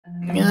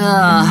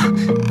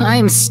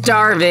I'm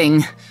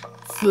starving.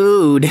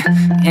 Food.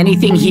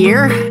 Anything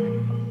here?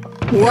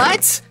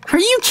 What? Are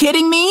you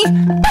kidding me?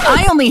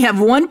 I only have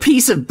one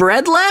piece of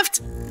bread left?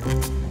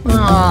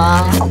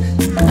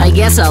 I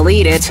guess I'll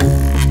eat it.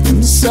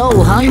 I'm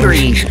so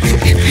hungry.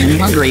 I'm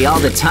hungry all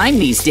the time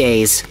these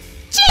days.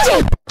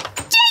 JJ!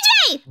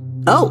 JJ!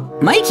 Oh,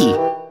 Mikey!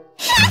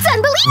 That's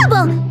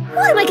unbelievable!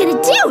 What am I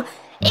gonna do?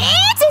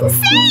 It's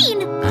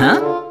insane! Huh?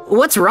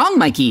 What's wrong,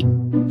 Mikey?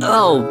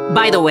 Oh,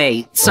 by the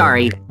way,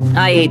 sorry.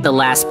 I ate the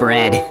last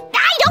bread.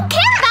 I don't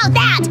care about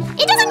that!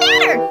 It doesn't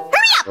matter!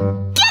 Hurry up!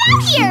 Get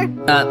out here!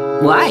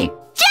 Why?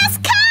 Just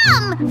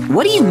come!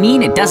 What do you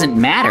mean it doesn't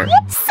matter?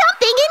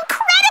 Something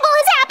incredible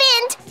has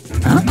happened!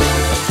 Huh?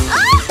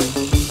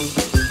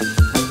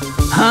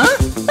 Huh?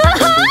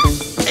 Uh-huh!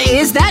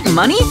 Is that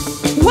money?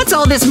 What's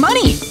all this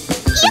money?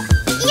 Yep!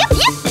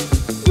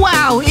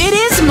 Wow, it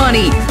is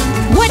money!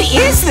 What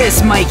is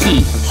this, Mikey?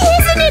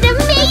 Isn't it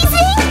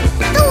amazing?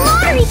 The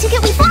lottery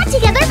ticket we bought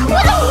together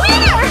was a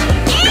winner!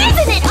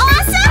 Isn't it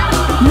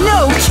awesome?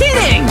 No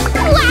kidding!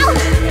 Wow!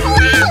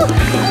 Wow!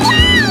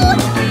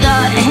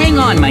 Wow! Hang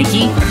on,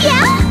 Mikey.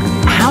 Yeah?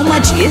 How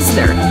much is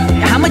there?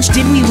 How much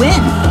did we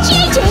win?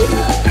 JJ,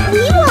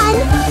 we won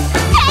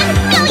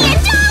 $10 million!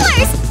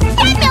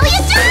 $10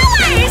 million!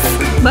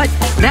 But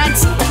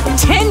that's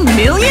 10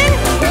 million?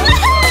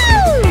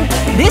 Woohoo!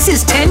 This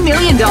is $10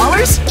 million?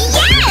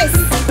 Yes!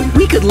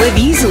 We could live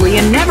easily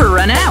and never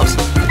run out.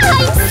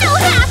 I'm so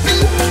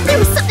happy! There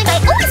was something I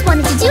always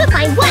wanted to do if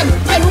I won,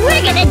 and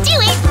we're gonna do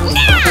it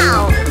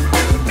now!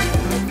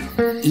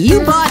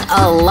 You bought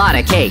a lot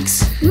of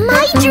cakes.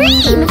 My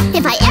dream,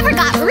 if I ever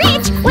got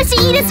rich, was to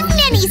eat as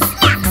many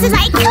snacks as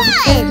I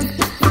could!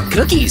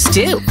 Cookies,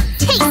 too.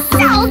 Tastes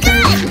so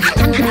good!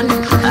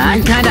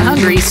 I'm kinda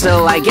hungry,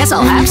 so I guess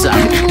I'll have some.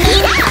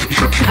 Eat up!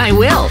 I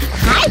will.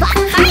 I bought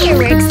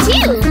fireworks,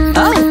 too!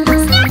 Oh.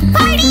 Snack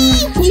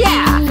party!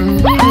 Yeah!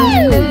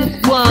 Woohoo!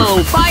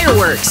 Whoa,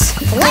 fireworks!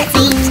 Let's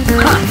eat!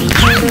 Huh.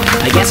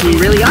 I guess we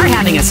really are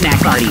having a snack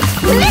party.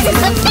 This is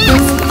the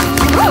best!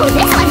 Oh,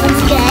 this one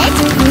looks good!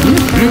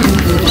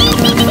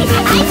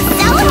 I'm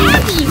so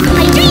happy!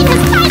 My dream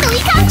has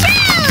finally come true!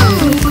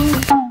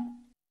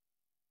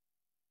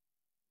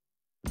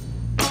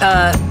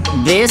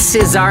 This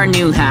is our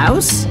new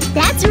house?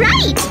 That's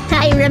right!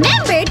 I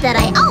remembered that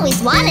I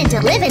always wanted to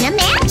live in a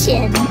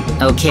mansion.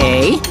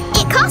 Okay.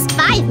 It cost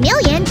 $5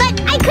 million, but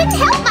I couldn't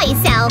help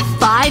myself.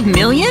 5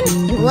 million?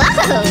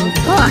 Whoa!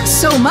 Oh,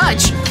 so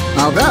much.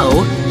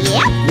 Although,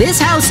 Yep, this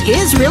house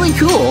is really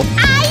cool.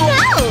 I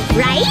know,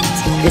 right?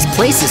 This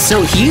place is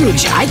so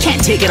huge, I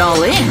can't take it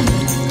all in.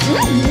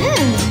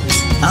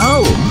 Mm-hmm.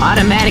 Oh,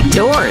 automatic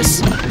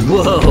doors.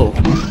 Whoa.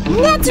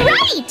 That's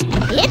right!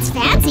 It's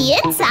fancy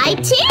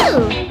inside,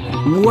 too!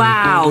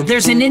 Wow,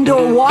 there's an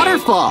indoor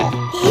waterfall.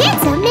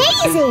 It's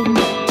amazing!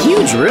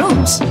 Huge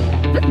rooms.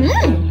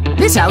 Mm-hmm.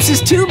 This house is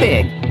too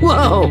big.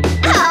 Whoa.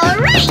 All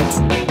right!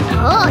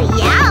 Oh,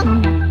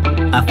 yum!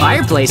 A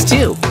fireplace,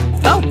 too.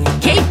 Oh,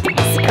 cake.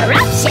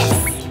 Scrumptious!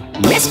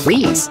 Yes,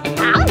 please.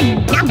 Nom,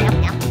 nom,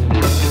 nom, nom.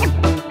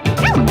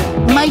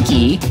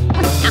 Mikey,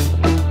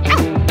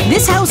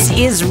 this house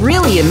is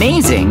really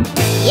amazing.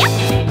 Yep!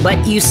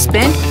 But you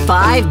spent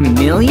 5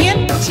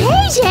 million?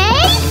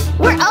 JJ!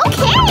 We're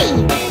okay!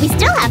 We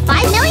still have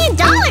 $5 million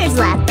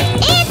left!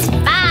 It's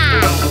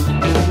fine!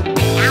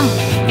 Nom,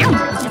 nom.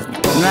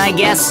 I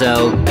guess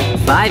so.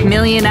 5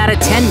 million out of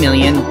 10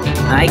 million.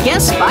 I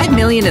guess 5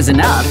 million is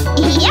enough.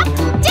 Yep!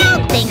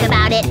 Don't think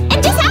about it,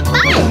 and just have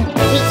fun!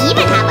 We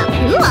even have a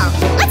pool!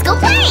 Let's go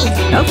play!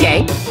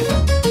 Okay.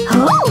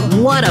 Oh!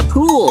 What a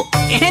pool!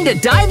 And a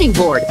diving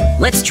board!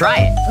 Let's try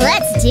it.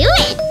 Let's do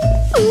it!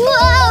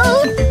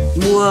 Whoa!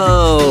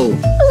 Whoa!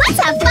 Let's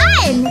have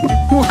fun!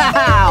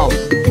 Wow!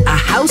 A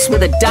house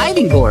with a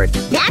diving board.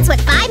 That's what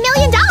 $5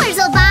 million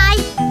will buy!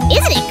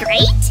 Isn't it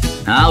great?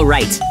 All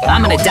right,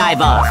 I'm gonna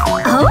dive off.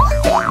 Oh?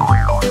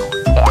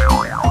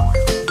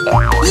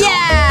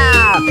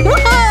 Yeah!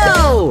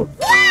 Whoa!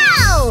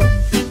 Wow!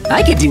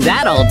 I could do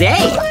that all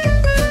day. Fun!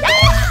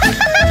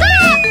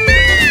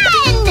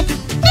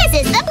 This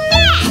is the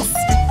best!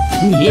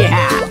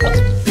 Yeah!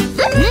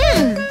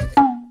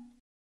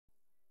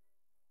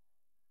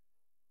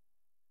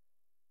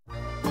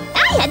 I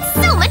had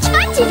so much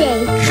fun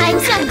today! I'm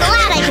so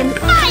glad I can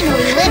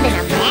finally live in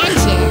a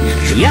mansion!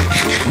 Yep,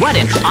 what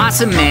an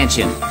awesome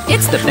mansion.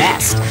 It's the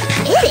best.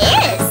 It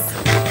is!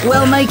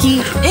 Well,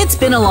 Mikey, it's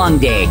been a long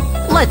day.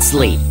 Let's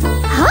sleep.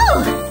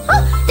 Oh,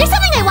 there's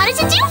something I wanted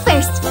to do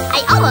first!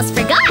 I almost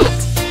forgot!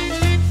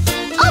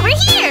 Over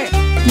here!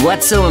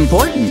 What's so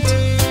important?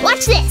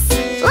 Watch this!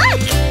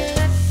 Look!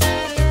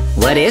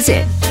 What is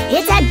it?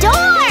 It's a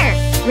door!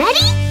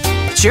 Ready?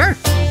 Sure.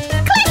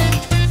 Click!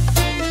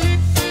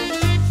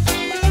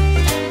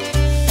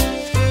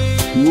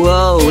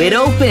 Whoa, it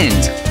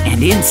opened.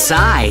 And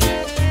inside.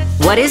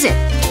 What is it?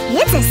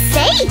 It's a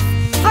safe!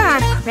 For our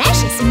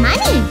precious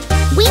money!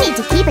 We need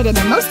to keep it in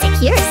the most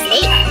secure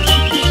safe.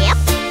 Yep.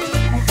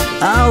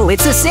 Oh,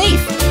 it's a safe.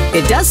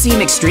 It does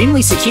seem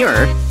extremely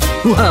secure.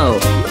 Whoa.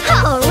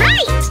 All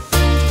right!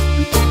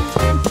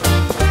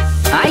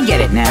 I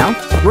get it right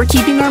now. We're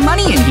keeping our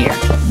money in here.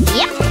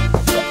 Yep.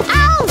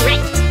 All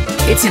right.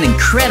 It's an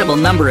incredible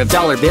number of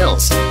dollar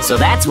bills. So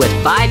that's what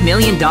 $5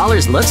 million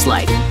looks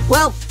like.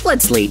 Well,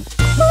 let's sleep.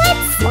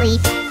 Let's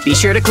sleep. Be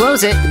sure to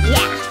close it.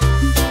 Yeah.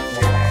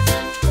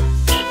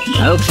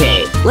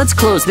 Okay, let's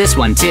close this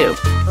one too.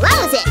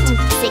 Close it.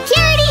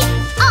 Security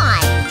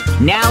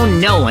on. Now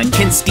no one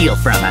can steal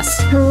from us.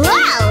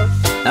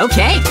 Whoa.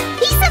 Okay,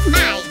 Peace of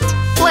mind.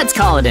 let's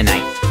call it a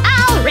night.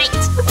 All right.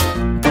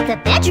 The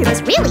bedroom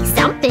is really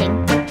something.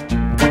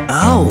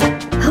 Oh,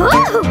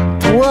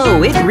 Ooh.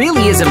 whoa, it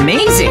really is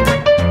amazing.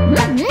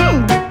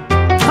 Mm-hmm.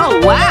 Oh,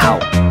 wow.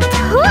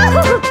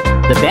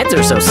 Ooh. The beds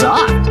are so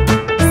soft.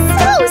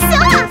 So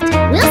soft.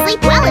 We'll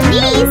sleep well in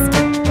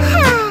these.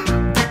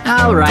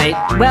 All right,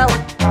 well,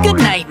 good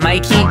night,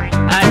 Mikey.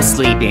 I'm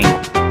sleeping.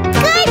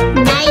 Good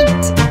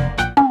night.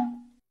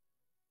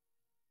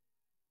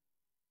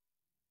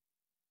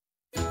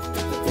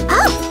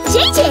 Oh,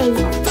 JJ.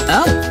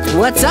 Oh,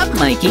 what's up,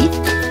 Mikey?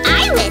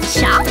 I went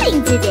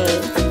shopping today.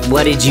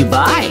 What did you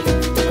buy?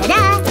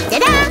 Ta-da!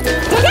 Ta-da!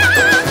 Ta-da!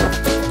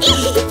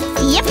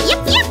 Yep.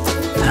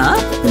 Huh?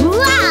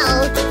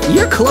 Wow!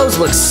 Your clothes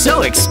look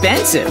so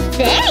expensive.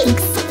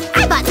 Thanks!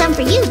 I bought some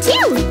for you,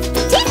 too.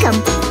 Take them.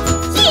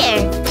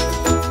 Here.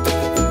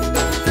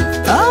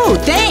 Oh,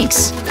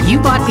 thanks. You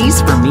bought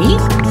these for me?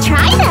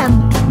 Try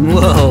them.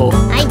 Whoa.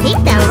 I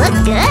think they'll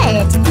look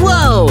good.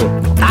 Whoa,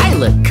 I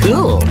look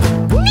cool.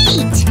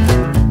 Neat!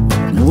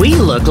 We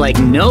look like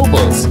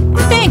nobles.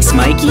 Thanks,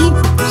 Mikey.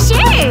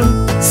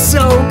 Sure.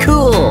 So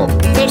cool.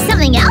 There's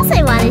something else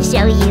I want to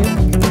show you.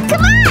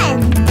 Come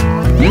on!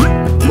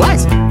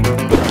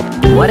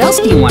 What? What else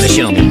do you want to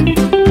show me?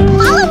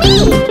 Follow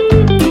me!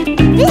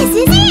 This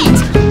is it!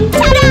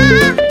 Ta-da!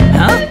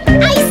 Huh?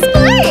 I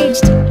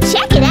splurged!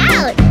 Check it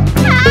out!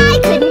 I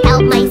couldn't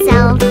help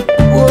myself.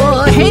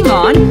 Well, hang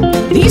on.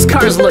 These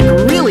cars look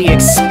really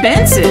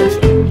expensive.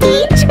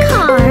 Each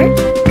car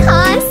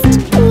cost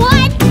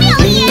 $1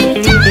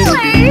 million!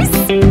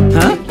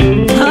 Huh?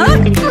 Huh?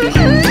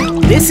 Mm-hmm.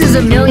 This is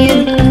 $1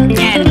 million,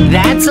 and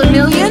that's $1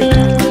 million?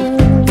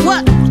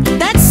 What?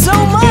 That's so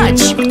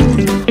much!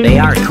 They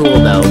are cool,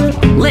 though.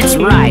 Let's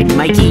ride,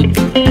 Mikey.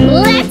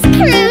 Let's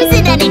cruise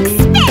in an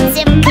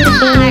expensive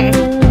car!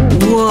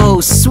 Whoa,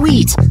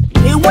 sweet.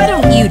 Why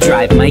don't you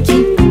drive,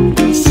 Mikey?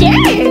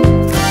 Sure!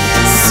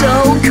 So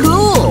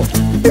cool!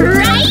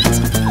 Right?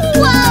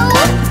 Whoa!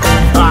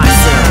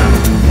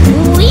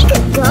 Awesome! We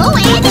could go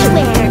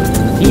anywhere!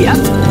 Yep.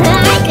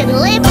 I could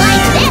live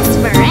like this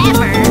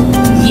forever!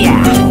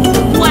 Yeah.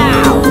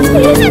 Wow!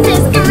 Isn't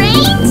this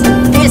great?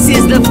 This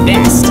is the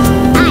best!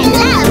 I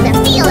love the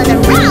feel of the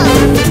road!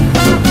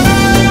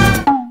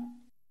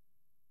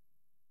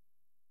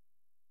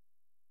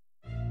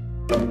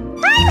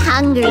 I'm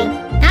hungry.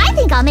 I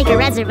think I'll make a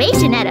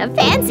reservation at a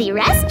fancy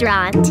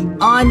restaurant.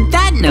 On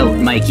that note,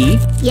 Mikey,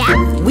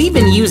 Yeah? we've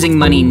been using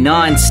money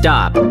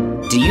non-stop.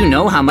 Do you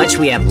know how much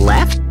we have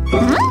left?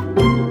 Huh?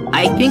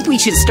 I think we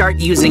should start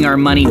using our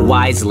money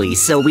wisely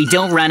so we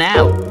don't run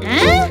out.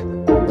 Huh?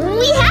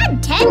 We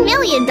had $10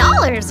 million,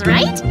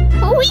 right?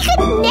 We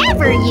could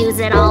never use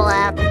it all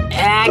up.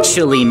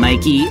 Actually,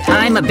 Mikey,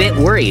 I'm a bit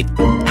worried.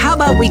 How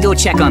about we go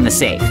check on the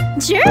safe?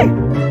 Sure.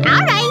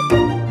 All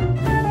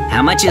right.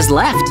 How much is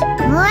left?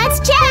 Let's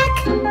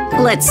check.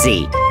 Let's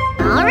see.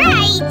 All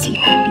right.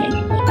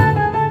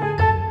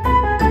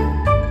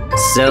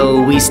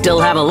 So we still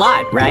have a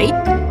lot, right?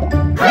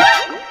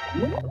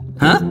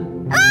 Huh?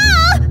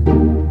 Ah!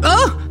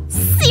 Oh!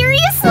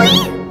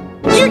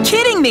 Seriously? You're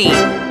kidding me!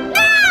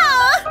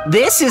 No!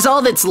 This is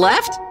all that's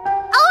left?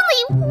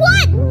 Only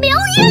 1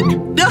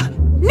 million?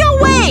 No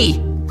way!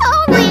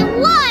 Only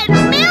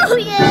 1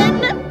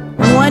 million!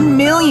 1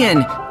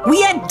 million!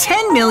 We had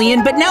 10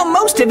 million, but now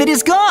most of it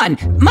is gone!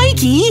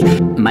 Mikey!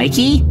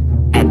 Mikey,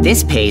 at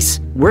this pace,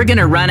 we're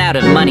gonna run out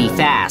of money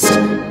fast,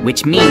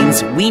 which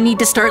means we need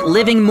to start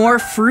living more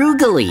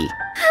frugally.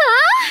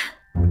 Huh?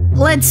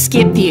 Let's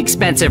skip the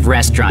expensive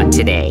restaurant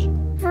today.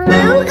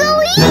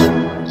 Frugally?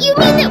 You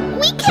mean that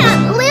we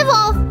can't live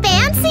all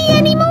fancy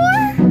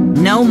anymore?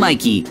 No,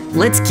 Mikey,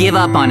 let's give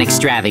up on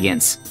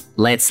extravagance.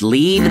 Let's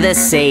leave the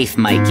safe,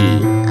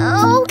 Mikey.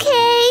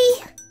 Okay.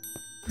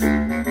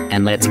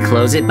 And let's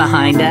close it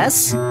behind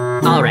us.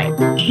 All right,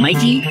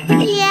 Mikey,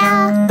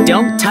 Yeah.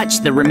 don't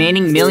touch the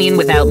remaining million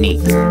without me.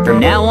 From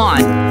now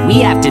on, we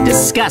have to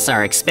discuss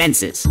our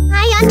expenses.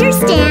 I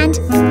understand.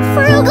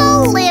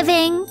 Frugal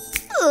living.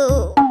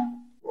 Ooh.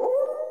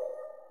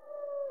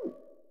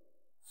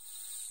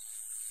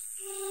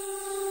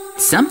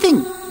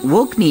 Something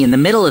woke me in the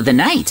middle of the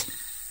night.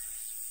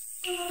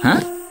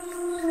 Huh?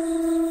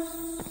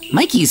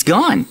 Mikey's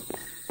gone.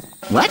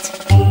 What?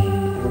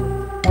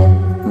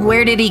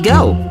 Where did he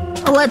go?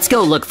 Let's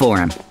go look for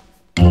him.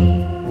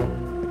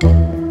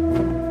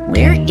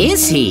 Where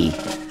is he?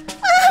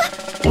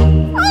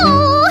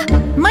 Oh,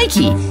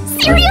 Mikey!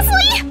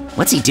 seriously?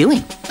 What's he doing?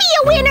 Be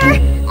a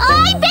winner!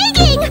 I'm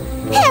begging!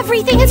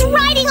 Everything is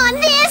riding on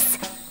this!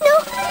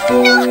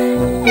 No!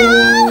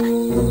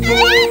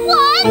 That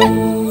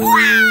one!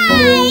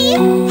 Why?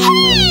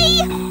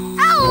 Hey!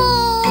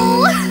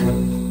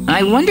 Oh! I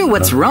I wonder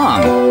what's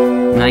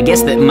wrong. I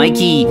guess that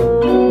Mikey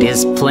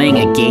is playing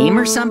a game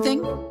or something?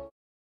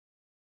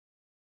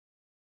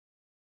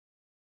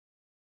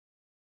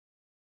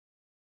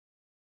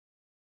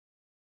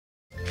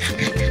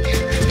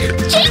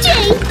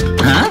 JJ!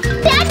 Huh?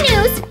 Bad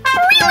news!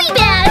 Really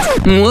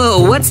bad!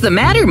 Whoa, what's the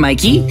matter,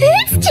 Mikey?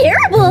 It's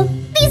terrible!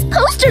 These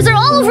posters are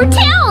all over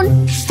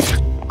town!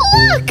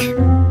 Look!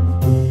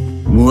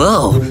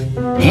 Whoa,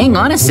 hang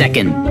on a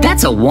second.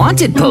 That's a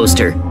wanted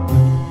poster.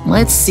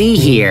 Let's see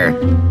here.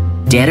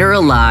 Dead or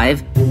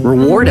alive,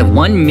 reward of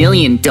 $1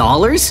 million?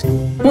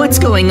 What's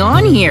going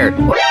on here?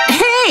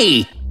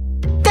 Hey!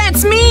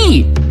 That's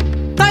me!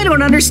 I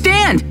don't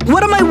understand.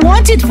 What am I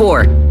wanted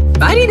for?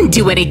 I didn't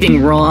do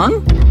anything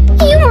wrong.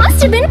 You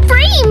must have been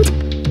framed!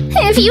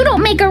 If you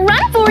don't make a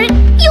run for it,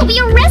 you'll be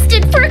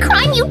arrested for a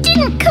crime you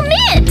didn't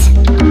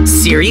commit!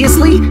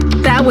 Seriously?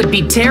 That would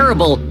be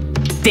terrible.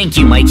 Thank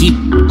you, Mikey.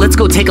 Let's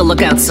go take a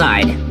look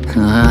outside.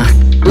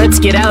 Let's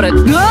get out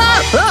of—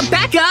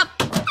 back up!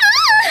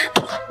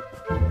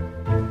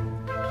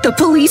 The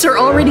police are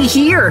already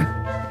here.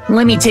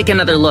 Let me take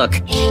another look.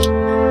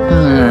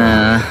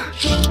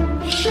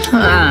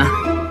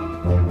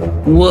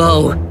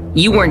 Whoa,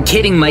 you weren't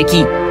kidding,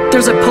 Mikey.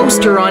 There's a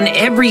poster on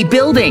every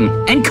building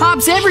and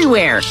cops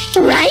everywhere.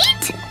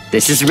 Right?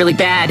 This is really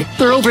bad.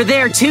 They're over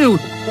there, too.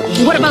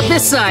 What about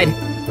this side?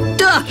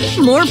 Duh,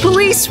 more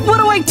police. What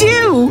do I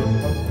do?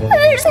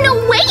 There's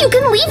no way you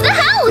can leave the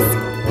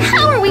house!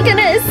 How are we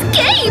gonna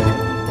escape?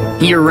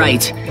 You're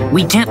right.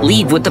 We can't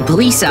leave with the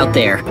police out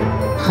there.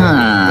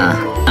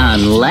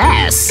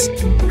 Unless…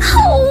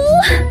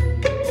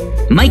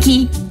 Oh!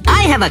 Mikey,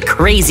 I have a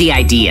crazy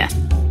idea.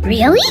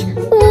 Really?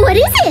 What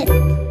is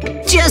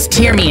it? Just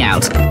hear me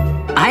out.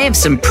 I have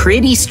some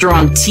pretty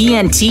strong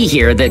TNT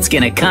here that's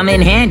gonna come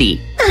in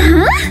handy.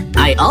 Uh-huh.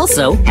 I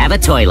also have a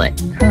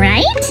toilet.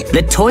 Right?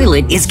 The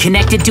toilet is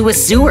connected to a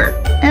sewer.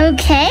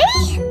 Okay.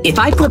 If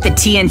I put the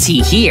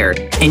TNT here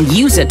and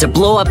use it to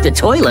blow up the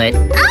toilet,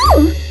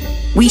 Oh!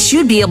 we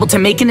should be able to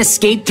make an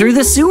escape through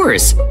the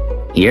sewers.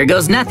 Here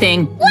goes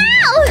nothing.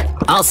 Wow!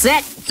 All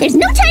set. There's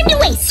no time to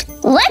waste.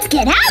 Let's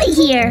get out of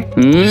here.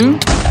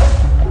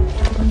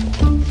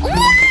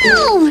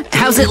 Wow!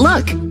 How's it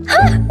look?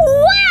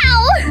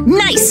 Wow!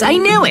 Nice, I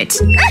knew it.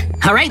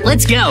 All right,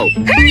 let's go.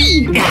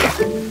 Hurry!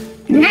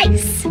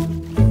 Nice.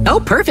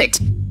 Oh,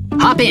 perfect.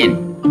 Hop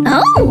in.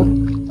 Oh!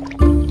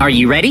 Are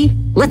you ready?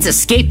 Let's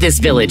escape this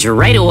village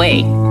right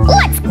away.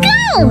 Let's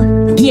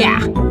go! Yeah.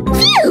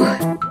 Phew!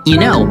 You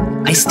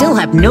know, I still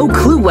have no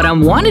clue what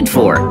I'm wanted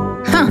for.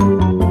 Huh.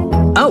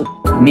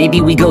 Oh,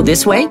 maybe we go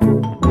this way?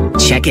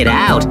 Check it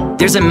out.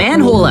 There's a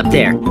manhole up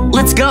there.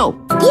 Let's go.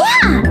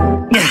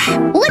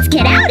 Yeah! Let's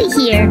get out of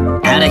here.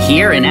 Out of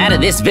here and out of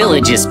this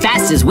village as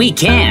fast as we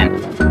can.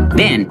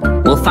 Then,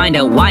 we'll find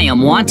out why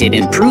I'm wanted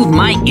and prove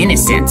my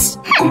innocence.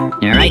 All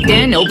right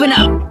then, open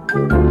up.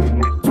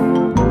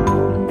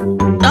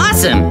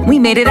 Awesome! We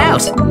made it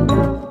out.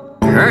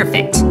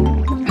 Perfect.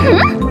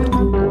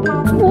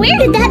 Where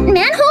did that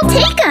manhole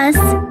take us?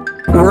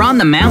 We're on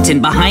the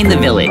mountain behind the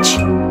village.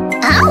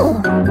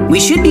 Oh! We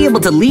should be able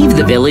to leave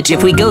the village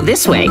if we go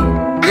this way.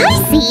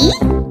 I see!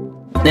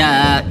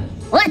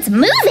 Let's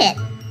move it!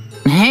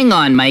 Hang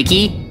on,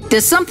 Mikey.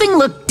 Does something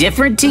look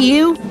different to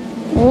you?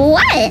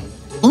 What?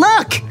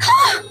 Look!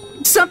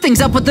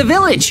 Something's up with the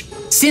village.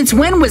 Since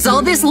when was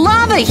all this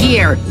lava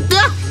here?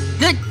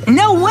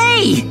 No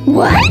way!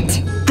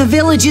 What? The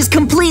village is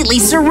completely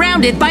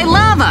surrounded by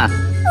lava.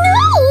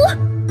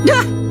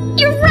 No!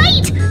 You're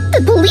right!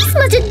 The police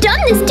must have done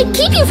this to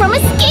keep you from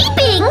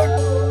escaping!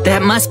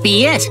 That must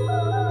be it.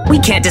 We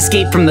can't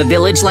escape from the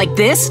village like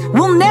this.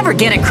 We'll never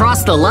get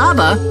across the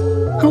lava.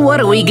 What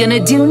are we gonna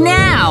do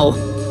now?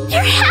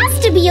 There has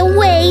to be a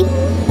way.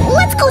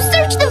 Let's go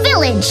search the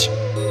village.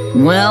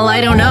 Well, I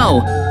don't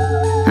know.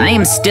 I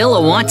am still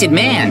a wanted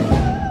man.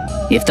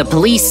 If the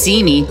police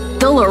see me,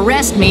 they'll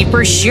arrest me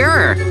for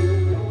sure.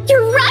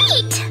 You're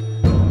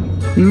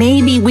right!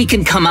 Maybe we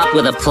can come up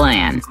with a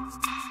plan.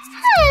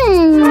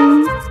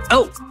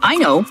 Oh, I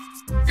know.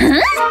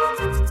 Huh?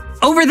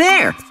 Over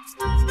there!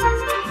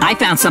 I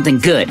found something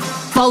good.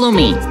 Follow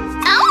me.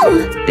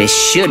 Oh! This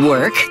should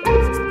work.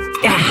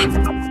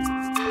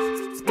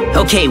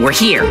 Okay, we're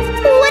here.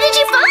 What did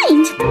you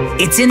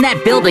find? It's in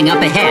that building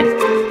up ahead.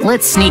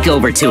 Let's sneak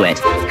over to it.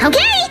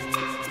 Okay!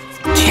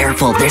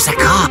 Careful, there's a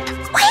cop.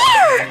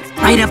 Where?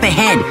 Right up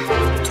ahead.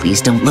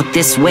 Please don't look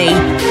this way.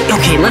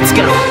 Okay, let's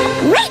go.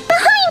 Right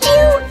behind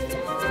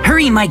you!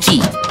 Hurry,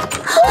 Mikey.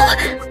 Oh,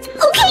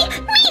 okay,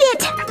 meet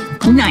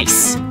it!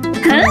 Nice.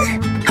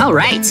 Huh? All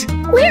right.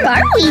 Where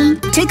are we?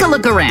 Take a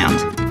look around.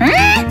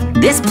 Huh?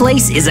 This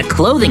place is a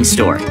clothing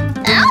store.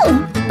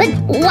 Oh, but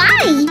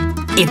why?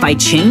 If I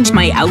change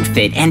my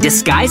outfit and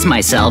disguise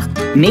myself,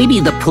 maybe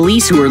the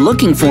police who are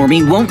looking for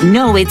me won't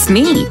know it's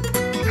me.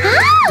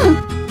 Oh,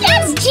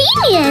 that's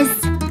genius!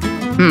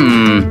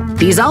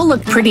 These all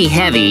look pretty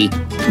heavy.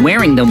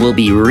 Wearing them will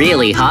be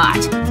really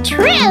hot.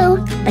 True,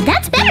 but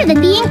that's better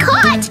than being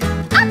caught.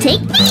 I'll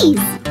take these.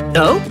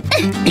 Oh?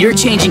 You're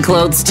changing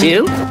clothes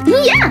too?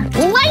 Yeah,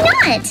 why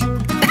not?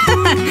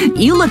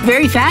 You look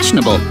very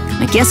fashionable.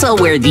 I guess I'll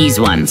wear these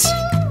ones.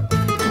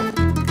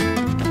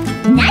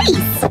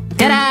 Nice!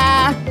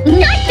 Ta-da!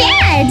 Not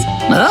bad!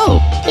 Oh!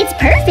 It's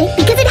perfect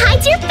because it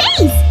hides your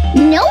face!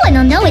 No one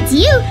will know it's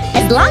you,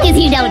 as long as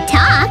you don't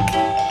talk.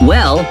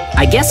 Well,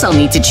 I guess I'll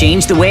need to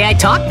change the way I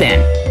talk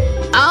then.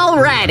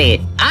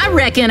 Alrighty, I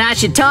reckon I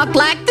should talk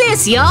like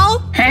this, y'all.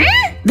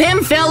 Huh?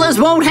 Them fellas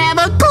won't have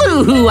a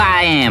clue who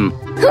I am.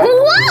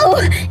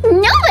 Whoa!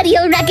 Nobody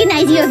will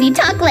recognize you if you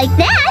talk like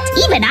that!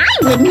 Even I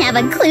wouldn't have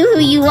a clue who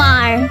you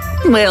are!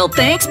 Well,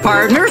 thanks,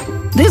 partner.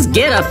 This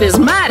getup is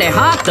mighty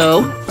hot,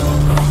 though.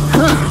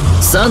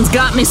 Huh, sun's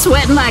got me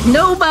sweating like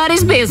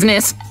nobody's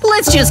business.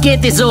 Let's just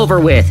get this over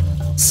with.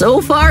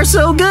 So far,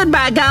 so good,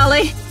 by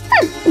golly.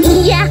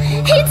 Yeah,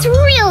 it's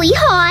really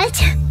hot.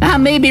 I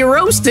may be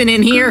roasting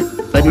in here,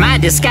 but my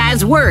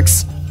disguise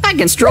works. I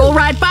can stroll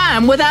right by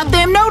them without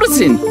them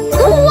noticing.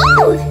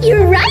 Whoa,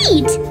 you're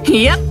right.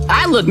 Yep,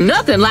 I look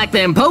nothing like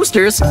them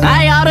posters.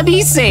 I ought to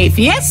be safe,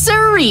 yes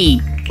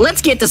sirree.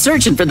 Let's get to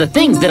searching for the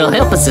things that'll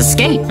help us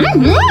escape.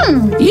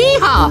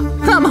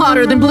 Yeehaw! I'm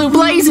hotter than blue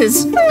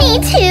blazes. Me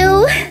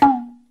too.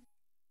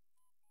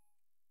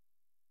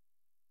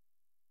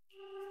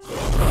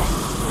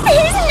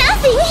 There's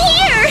nothing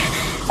here.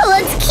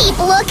 Let's keep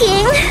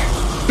looking.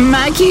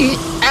 Mikey,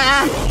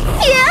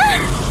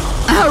 Yeah?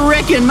 I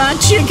reckon my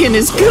chicken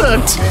is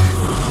cooked.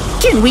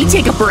 Can we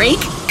take a break?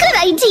 Good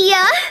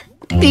idea.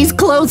 These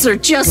clothes are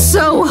just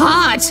so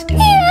hot.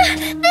 Yeah,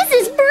 this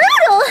is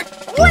brutal.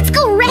 Let's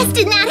go rest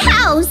in that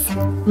house.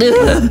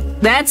 Ugh,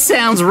 that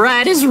sounds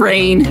right as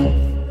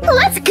rain.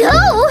 Let's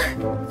go.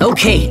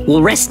 Okay,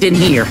 we'll rest in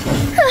here.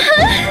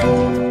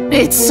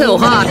 It's so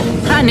hot.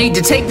 I need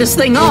to take this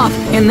thing off,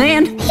 and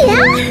then...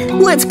 Yeah?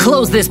 Let's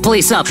close this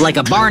place up like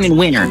a barn in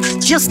winter.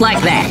 Just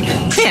like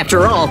that.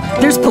 After all,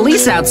 there's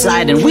police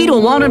outside, and we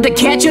don't want them to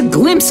catch a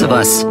glimpse of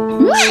us.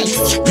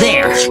 Nice.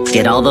 There.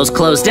 Get all those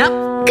closed up?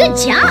 Good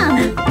job.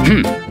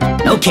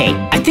 Okay,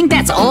 I think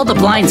that's all the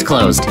blinds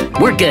closed.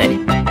 We're good.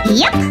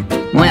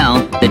 Yep.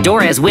 Well, the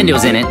door has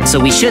windows in it, so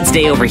we should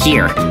stay over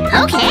here.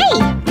 Okay.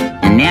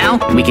 And now,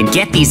 we can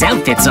get these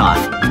outfits off.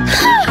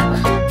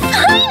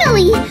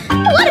 Finally!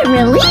 What a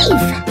relief!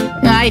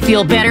 I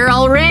feel better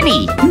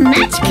already.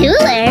 Much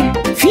cooler.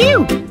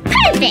 Phew!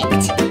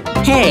 Perfect.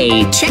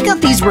 Hey, check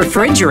out these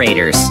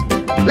refrigerators.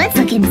 Let's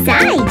look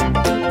inside.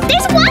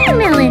 There's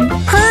watermelon.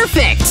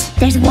 Perfect!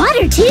 There's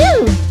water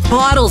too.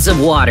 Bottles of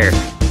water.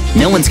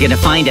 No one's gonna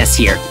find us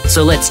here,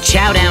 so let's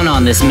chow down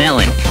on this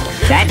melon.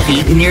 That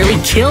heat nearly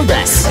killed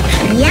us.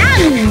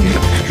 Yum.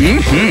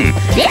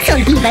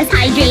 This'll keep us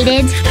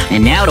hydrated.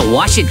 And now to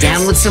wash it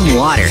down with some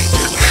water.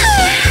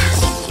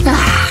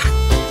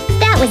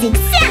 That was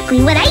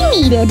exactly what I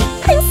needed.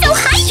 I'm so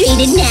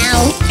hydrated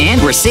now.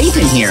 And we're safe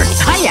in here.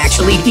 I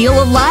actually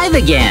feel alive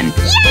again.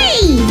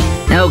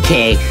 Yay!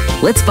 Okay,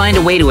 let's find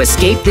a way to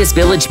escape this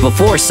village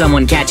before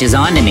someone catches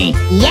on to me.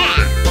 Yeah.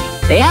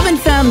 They haven't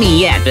found me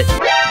yet, but...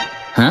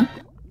 Huh?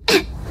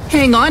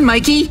 Hang on,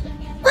 Mikey.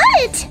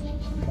 What?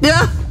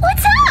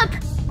 What's up?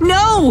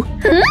 No!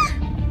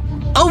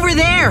 Huh? Over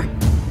there!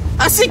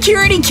 A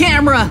security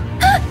camera!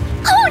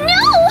 Oh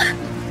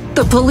no!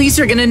 The police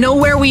are gonna know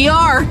where we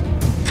are!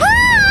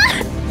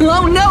 Ah!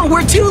 Oh no,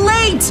 we're too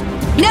late!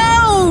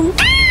 No!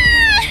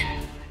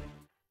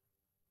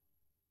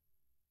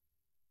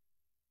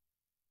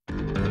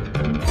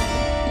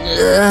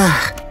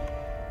 Ugh.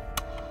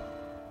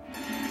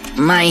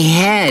 My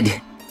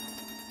head.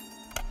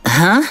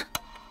 Huh?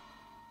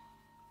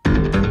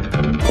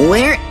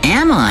 Where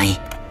am I?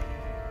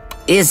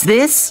 Is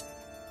this...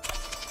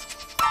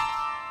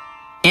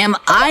 Am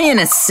I in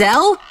a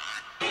cell?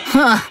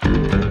 Huh.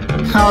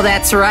 Oh,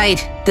 that's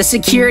right. The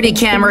security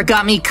camera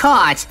got me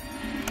caught.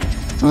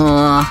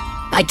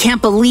 I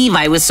can't believe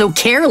I was so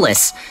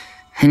careless.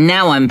 And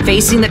now I'm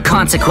facing the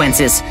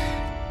consequences.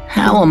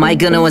 How am I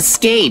gonna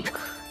escape?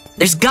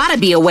 There's gotta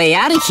be a way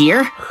out of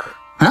here.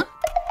 Huh?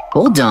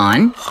 Hold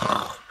on.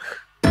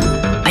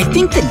 I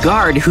think the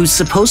guard who's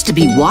supposed to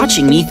be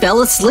watching me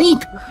fell asleep.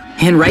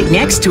 And right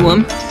next to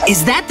him,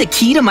 is that the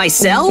key to my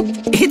cell?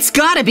 It's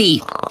gotta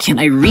be. Can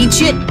I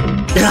reach it?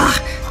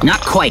 Ugh, not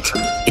quite.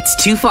 It's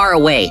too far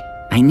away.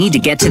 I need to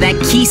get to that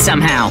key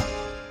somehow.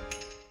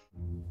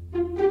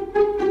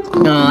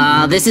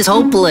 This is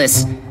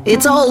hopeless.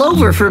 It's all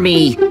over for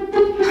me.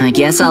 I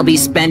guess I'll be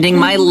spending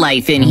my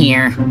life in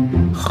here.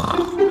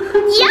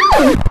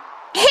 Yo!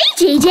 Hey,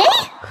 JJ!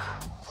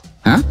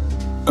 Huh?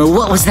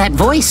 What was that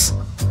voice?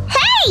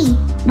 Hey!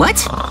 What?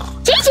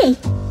 JJ,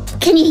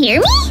 can you hear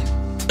me?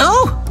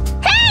 Oh!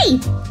 Hey!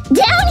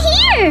 Down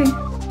here!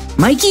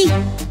 Mikey?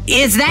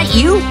 Is that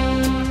you?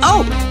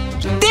 Oh!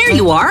 There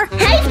you are!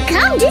 I've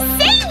come to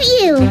save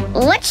you!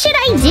 What should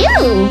I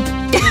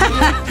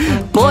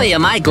do? Boy,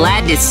 am I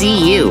glad to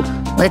see you.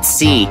 Let's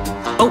see.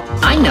 Oh,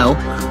 I know.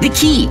 The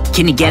key.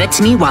 Can you get it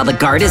to me while the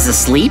guard is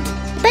asleep?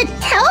 But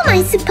how am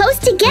I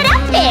supposed to get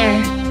up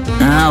there?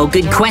 Oh,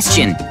 good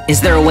question.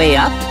 Is there a way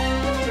up?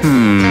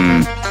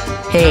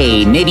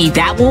 Hey, maybe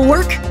that will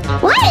work?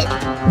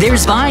 What?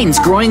 There's vines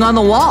growing on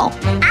the wall.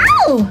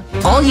 Ow!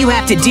 All you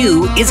have to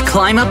do is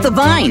climb up the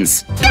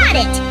vines. Got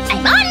it!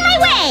 I'm on my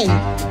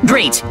way!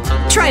 Great.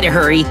 Try to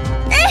hurry.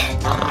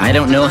 I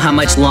don't know how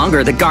much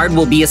longer the guard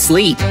will be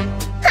asleep.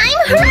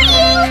 I'm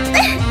hurrying!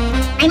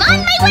 I'm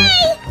on my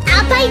way!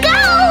 Up I go!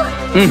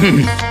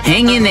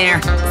 Hang in there.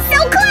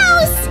 So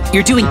close!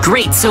 You're doing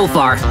great so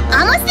far.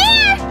 Almost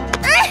there!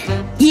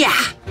 Yeah.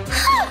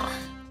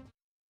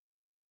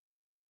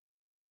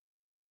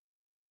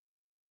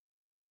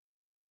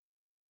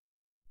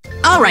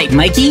 All right,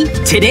 Mikey.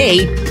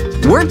 Today,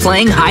 we're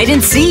playing hide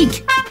and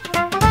seek.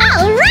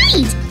 All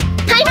right!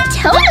 I'm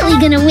totally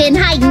gonna win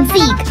hide and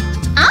seek.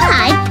 I'll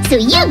hide, so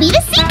you be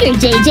the seeker,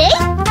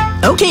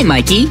 JJ. Okay,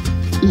 Mikey.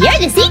 You're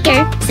the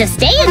seeker, so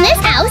stay in this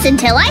house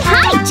until I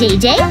hide,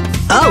 JJ.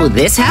 Oh,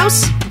 this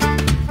house?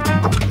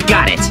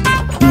 Got it.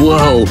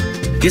 Whoa,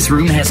 this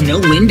room has no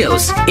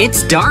windows.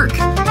 It's dark.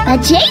 But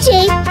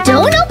JJ,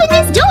 don't open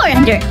this door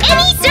under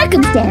any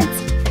circumstance.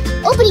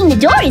 Opening the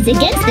door is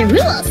against the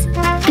rules.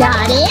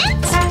 Got it?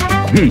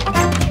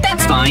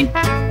 That's fine.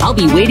 I'll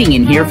be waiting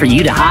in here for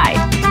you to hide.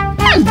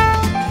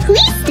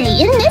 Please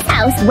stay in this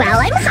house while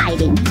I'm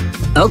hiding.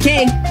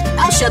 Okay,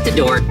 I'll shut the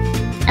door.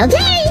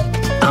 Okay.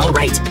 All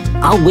right,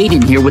 I'll wait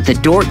in here with the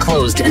door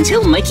closed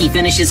until Mikey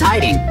finishes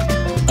hiding.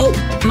 Oh,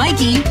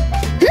 Mikey!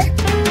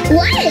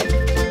 What?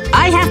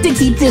 I have to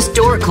keep this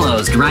door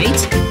closed,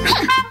 right?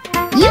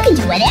 You can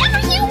do whatever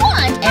you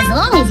want as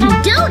long as you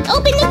don't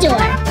open the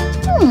door.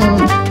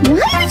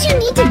 Why would you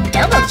need to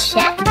double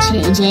check,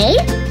 JJ?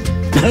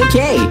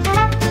 Okay.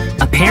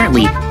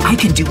 Apparently, I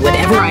can do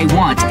whatever I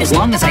want as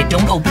long as I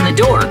don't open the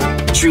door.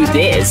 Truth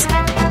is,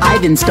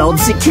 I've installed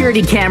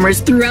security cameras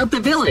throughout the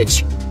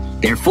village.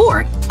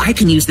 Therefore, I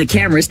can use the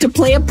cameras to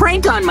play a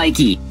prank on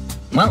Mikey.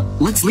 Well,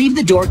 let's leave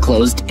the door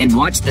closed and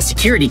watch the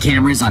security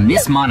cameras on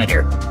this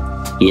monitor.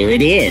 Here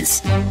it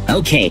is.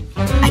 Okay,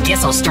 I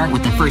guess I'll start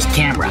with the first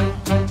camera.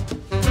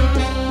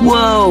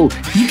 Whoa,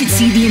 you can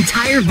see the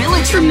entire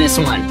village from this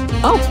one.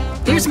 Oh,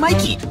 there's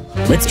Mikey.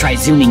 Let's try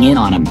zooming in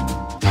on him.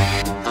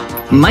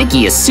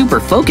 Mikey is super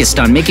focused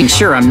on making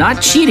sure I'm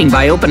not cheating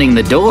by opening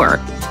the door.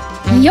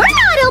 You're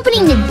not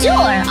opening the door,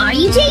 are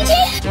you, JJ?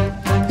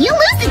 You'll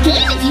lose the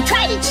game if you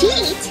try to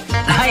cheat.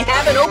 I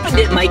haven't opened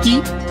it,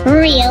 Mikey.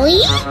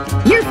 Really?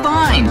 You're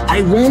fine.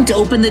 I won't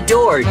open the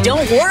door.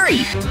 Don't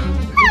worry.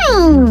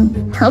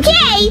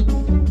 Okay.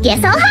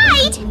 Guess I'll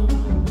hide.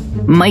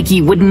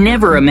 Mikey would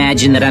never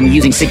imagine that I'm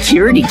using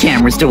security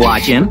cameras to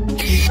watch him.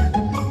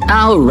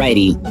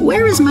 Alrighty,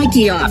 where is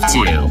Mikey off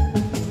to?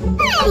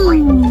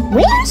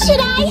 Where should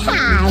I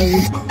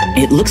hide?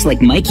 It looks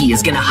like Mikey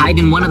is gonna hide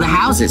in one of the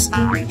houses.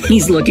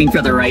 He's looking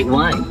for the right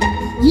one.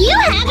 You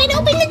haven't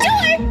opened the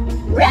door,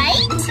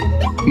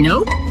 right?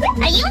 Nope.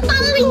 Are you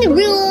following the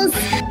rules?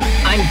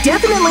 I'm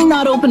definitely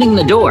not opening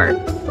the door.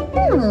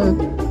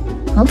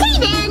 Okay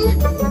then.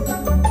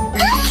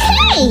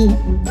 Okay.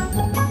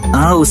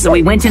 Oh, so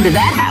he went into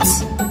that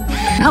house.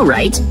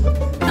 Alright.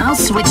 I'll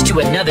switch to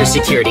another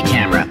security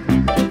camera.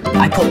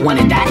 I put one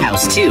in that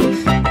house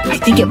too. I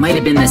think it might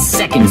have been the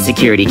second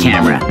security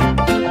camera.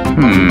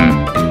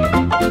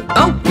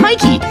 Oh,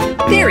 Mikey!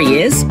 There he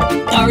is.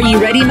 Are you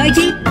ready,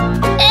 Mikey?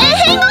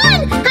 Hang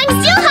on!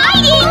 I'm still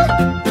hiding!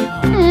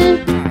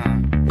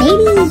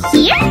 Maybe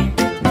here?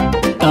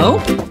 Oh?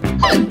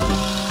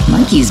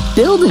 Mikey's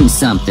building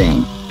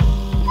something.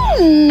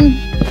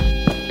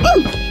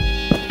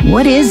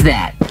 What is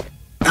that?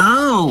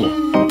 Oh!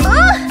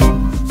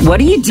 What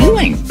are you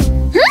doing?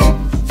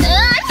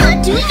 I'm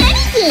not doing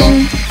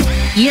anything!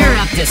 You're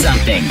up to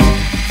something.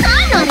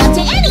 I'm not up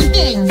to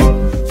anything!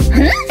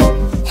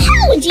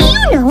 How would you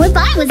know if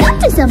I was up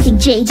to something,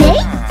 JJ?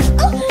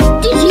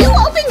 Did you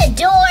open the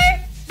door?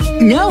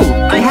 No,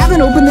 I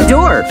haven't opened the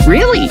door.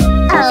 Really?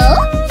 Oh?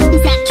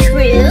 Is that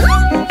true?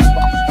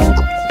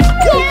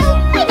 Yeah,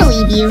 I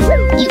believe you.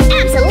 You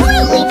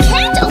absolutely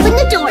can't open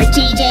the door,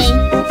 JJ.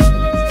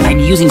 I'm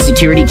using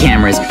security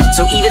cameras,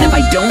 so even if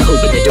I don't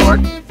open the door,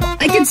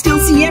 I can still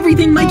see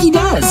everything Mikey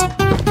does.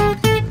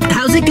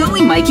 How's it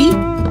going, Mikey?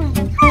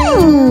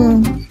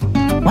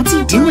 What's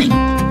he doing?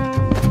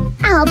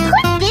 I'll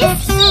put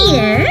this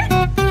here.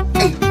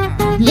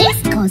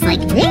 This goes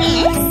like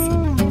this.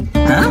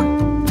 Huh?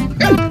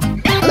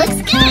 That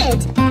looks good.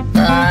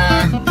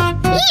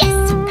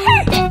 Yes,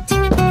 perfect.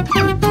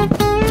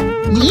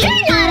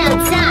 You're not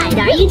outside,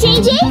 are you,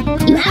 JJ?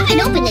 You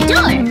haven't opened the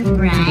door,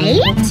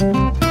 right?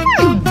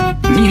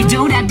 You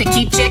don't have to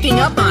keep checking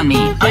up on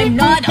me. I'm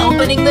not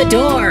opening the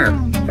door.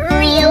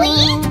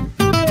 Really?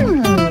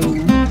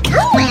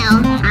 Oh well,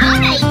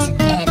 alright.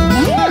 And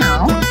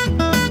now...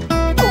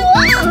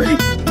 Whoa!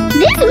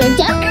 This worked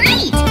out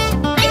great!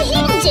 I'm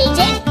hidden, JJ.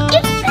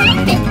 It's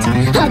perfect.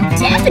 I'll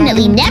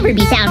definitely never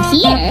be found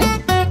here.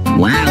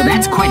 Wow,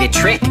 that's quite a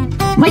trick.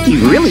 Mikey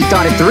really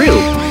thought it through.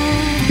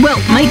 Well,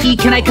 Mikey,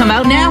 can I come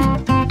out now?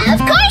 Of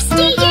course,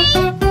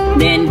 JJ.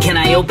 Then can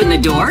I open the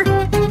door?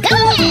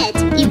 Go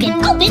ahead. You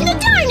can open the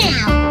door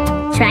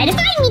now. Try to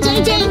find me,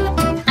 JJ.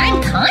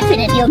 I'm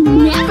confident you'll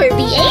never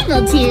be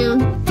able to.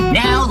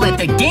 Now let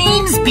the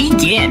games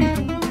begin.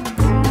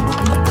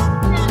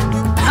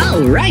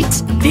 All right,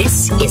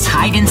 this is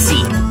hide and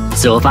seek.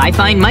 So if I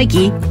find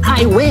Mikey,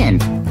 I win.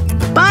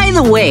 By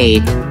the way,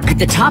 at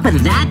the top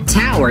of that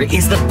tower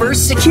is the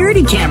first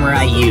security camera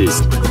I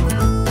used.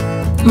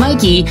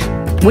 Mikey,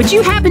 would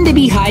you happen to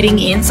be hiding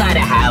inside a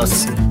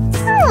house?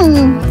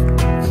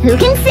 Who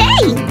can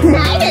say?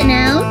 I don't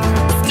know.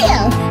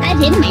 Still, I've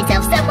hidden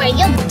myself somewhere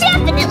you'll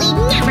definitely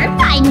never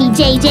find me,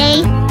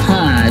 JJ.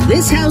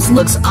 This house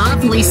looks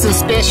awfully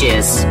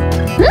suspicious.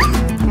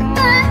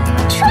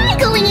 Try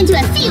going into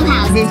a few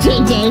houses,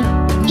 JJ.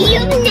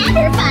 You'll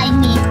never find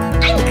me.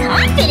 I'm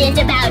confident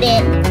about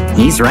it.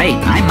 He's right.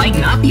 I might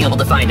not be able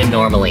to find him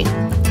normally.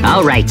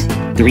 All right.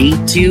 3,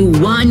 2,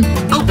 1,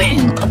 open.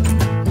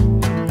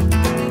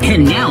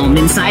 And now I'm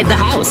inside the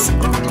house.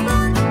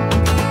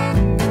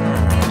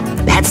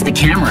 That's the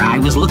camera I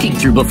was looking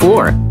through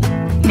before.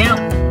 Now,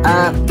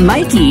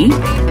 Mikey?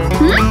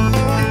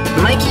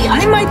 Mikey,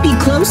 I might be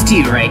close to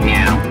you right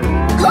now.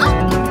 Huh?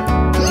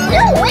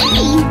 No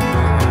way!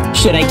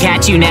 Should I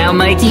catch you now,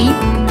 Mikey?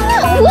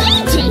 No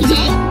way, JJ!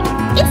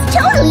 It's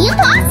totally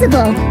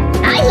impossible!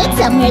 I hid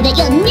somewhere that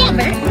you'll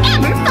never,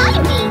 ever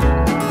find me!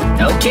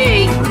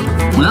 Okay.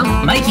 Well,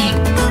 Mikey,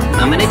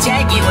 I'm gonna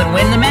tag you and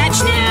win the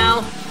match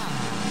now.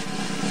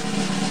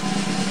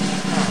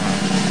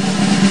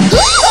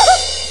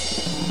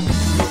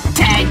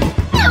 Tag.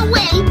 No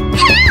way!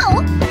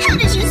 How? How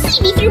did you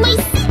see me through my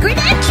secret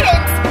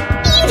entrance?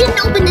 You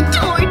didn't open the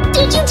door,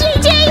 did you,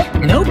 JJ?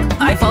 Nope,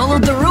 I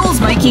followed the rules,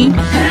 Mikey.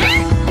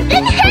 Huh?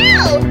 Then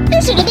how?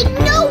 There should have been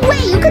no way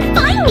you could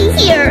find me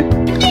here!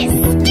 This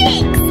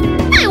stinks!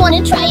 I want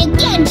to try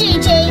again,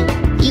 JJ!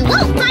 You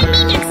won't find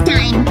me next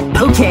time!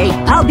 Okay,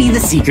 I'll be the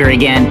seeker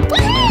again.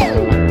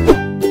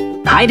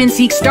 Woohoo! Hide and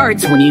seek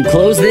starts when you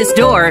close this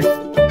door.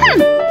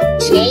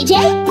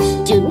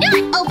 JJ, do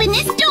not open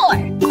this door!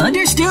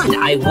 Understood,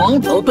 I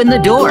won't open the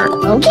door.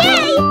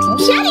 Okay,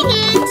 shutting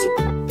it!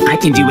 I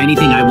can do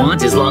anything I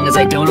want as long as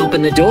I don't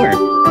open the door.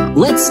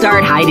 Let's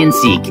start hide and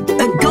seek.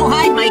 Go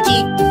hide,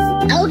 Mikey!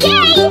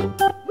 Okay!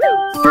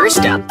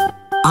 First up,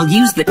 I'll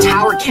use the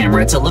tower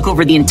camera to look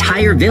over the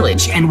entire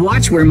village and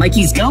watch where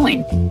Mikey's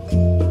going.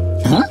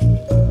 Huh?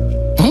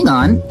 Hang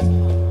on.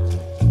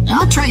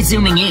 I'll try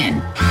zooming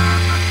in.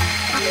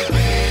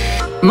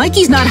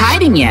 Mikey's not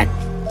hiding yet.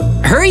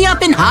 Hurry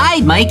up and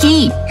hide,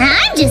 Mikey!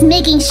 I'm just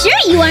making sure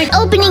you aren't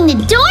opening the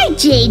door,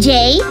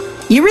 JJ!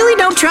 You really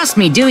don't trust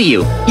me, do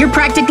you? You're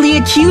practically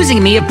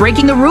accusing me of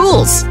breaking the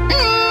rules.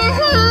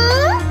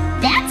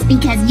 That's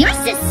because you're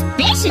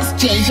suspicious,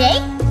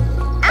 JJ!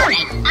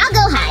 Alright, I'll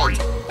go hide.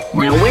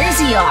 Now where's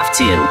he off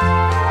to?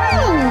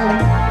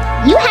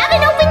 You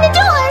haven't opened the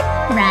door,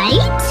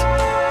 right?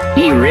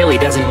 He really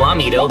doesn't want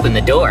me to open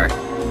the door.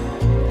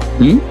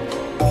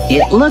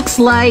 It looks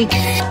like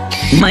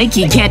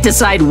Mikey can't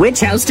decide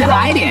which house to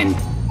hide in.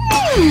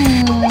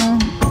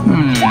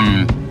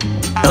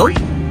 Oh,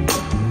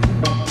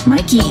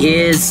 Mikey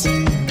is...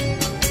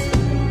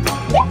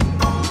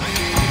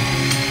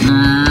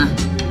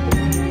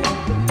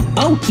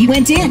 Oh, he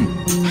went in.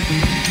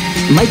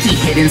 Mikey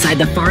hid inside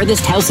the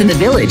farthest house in the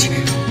village.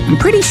 I'm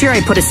pretty sure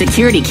I put a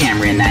security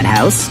camera in that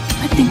house.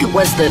 I think it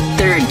was the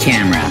third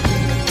camera.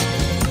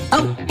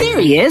 Oh, there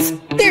he is.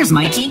 There's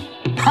Mikey.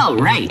 All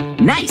right,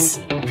 nice.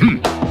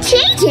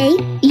 JJ,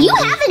 you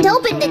haven't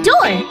opened the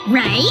door,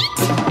 right?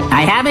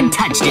 I haven't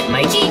touched it,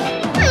 Mikey.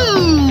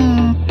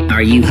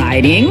 Are you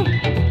hiding?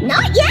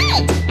 Not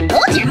yet.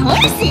 Hold your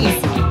horses.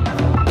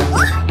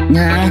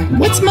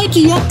 What's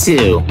Mikey up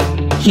to?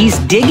 He's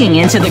digging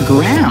into the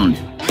ground.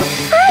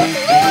 How's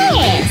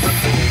this?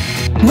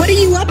 What are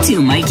you up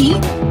to, Mikey?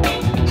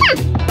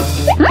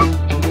 I'm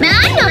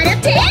not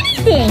up to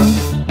anything.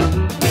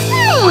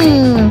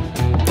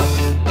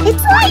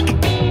 It's like...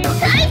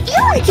 I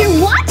feel like you're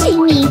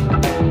watching me.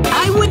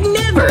 I would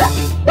never.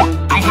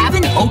 I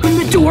haven't opened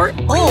the door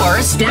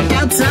or stepped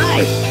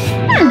outside.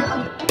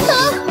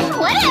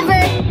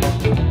 Whatever.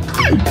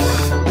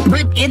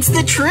 But it's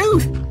the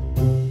truth.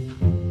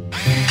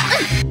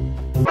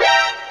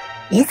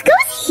 This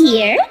goes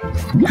here.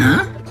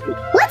 Huh?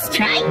 Let's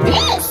try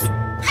this.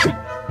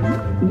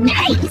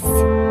 Nice.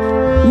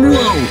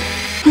 Whoa!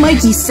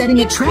 Mikey's setting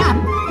a trap.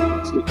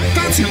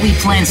 That's how he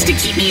plans to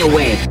keep me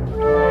away.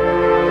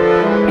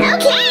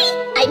 Okay,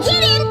 I'm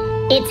hidden.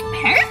 It's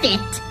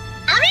perfect.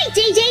 All right,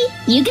 JJ,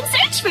 you can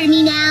search for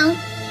me now.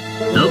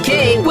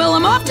 Okay, well,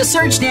 I'm off to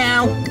search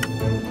now.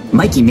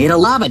 Mikey made a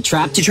lava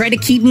trap to try to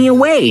keep me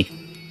away.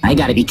 I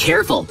gotta be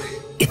careful.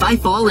 If I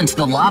fall into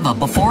the lava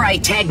before I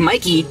tag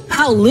Mikey,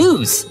 I'll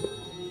lose.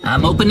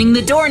 I'm opening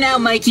the door now,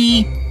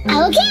 Mikey.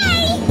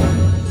 Okay.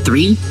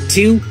 3,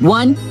 2,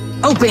 1,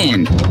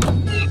 open.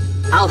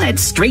 I'll head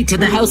straight to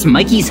the house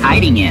Mikey's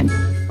hiding in.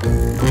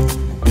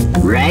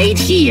 Right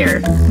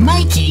here.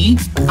 Mikey,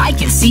 I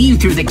can see you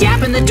through the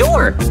gap in the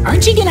door.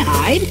 Aren't you gonna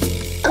hide?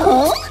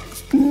 Oh?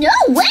 No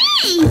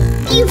way!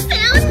 You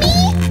found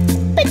me?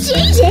 But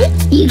JJ,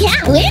 you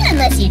can't win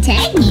unless you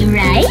tag me,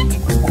 right?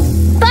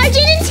 Barge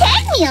in and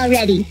tag me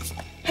already.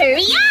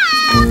 Hurry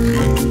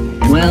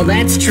up! Well,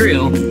 that's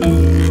true.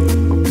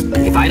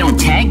 If I don't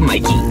tag tag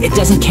Mikey, it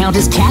doesn't count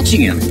as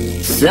catching him.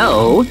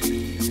 So,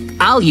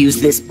 I'll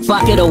use this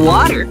bucket of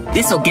water.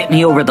 This'll get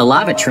me over the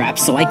lava trap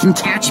so I can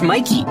catch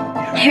Mikey.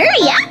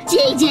 Hurry up,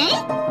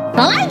 JJ!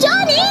 Barge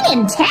on in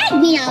and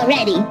tag me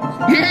already.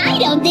 I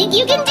don't think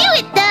you can do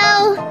it,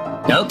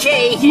 though.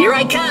 Okay, here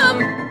I come.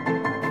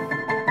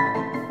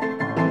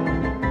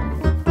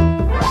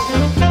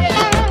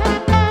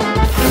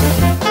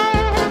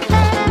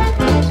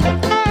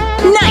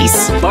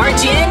 Nice!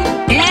 Barge in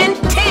and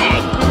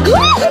tag!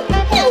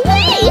 No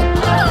way!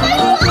 My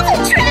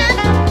lava trap!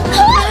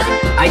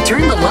 I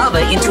turned the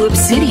lava into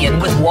obsidian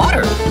with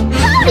water.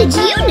 How did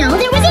you know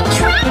there was a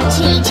trap,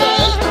 JJ?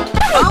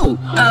 Oh,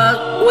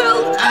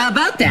 well,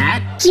 about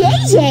that.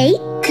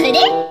 JJ, could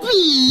it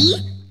be?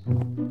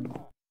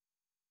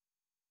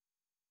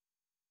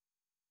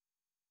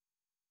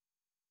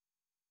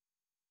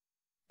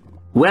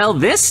 Well,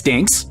 this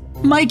stinks.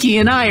 Mikey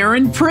and I are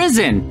in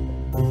prison.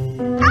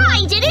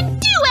 I didn't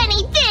do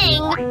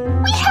anything!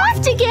 We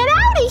have to get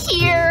out of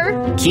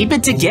here! Keep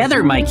it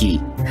together,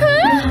 Mikey.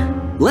 Huh?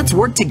 Let's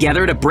work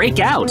together to break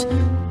out.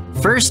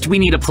 First, we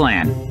need a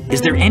plan.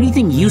 Is there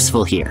anything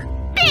useful here?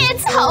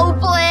 It's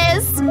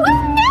hopeless!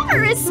 We'll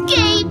never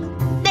escape!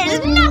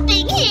 There's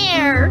nothing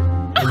here!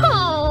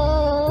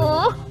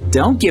 Oh,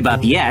 Don't give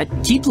up yet.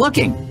 Keep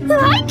looking.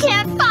 I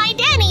can't find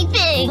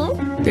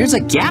anything! There's a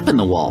gap in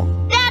the wall.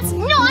 That's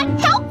not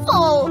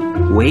helpful!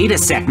 Wait a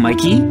sec,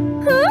 Mikey.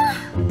 Huh?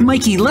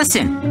 Mikey,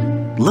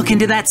 listen. Look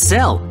into that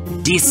cell.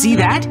 Do you see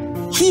that?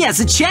 He has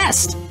a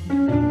chest.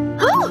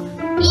 Oh,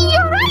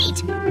 you're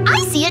right! I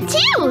see it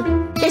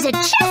too! There's a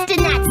chest in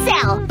that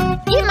cell!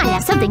 It might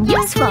have something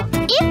useful,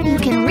 if you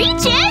can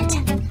reach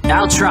it!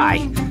 I'll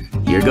try.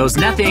 Here goes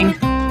nothing.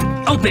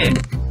 Open.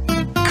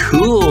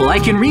 Cool, I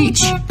can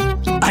reach.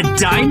 A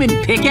diamond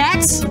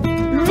pickaxe?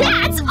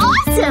 That's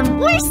awesome!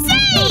 We're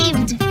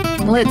saved!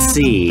 Let's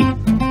see.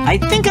 I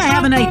think I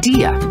have an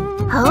idea.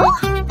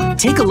 Oh?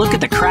 Take a look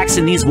at the cracks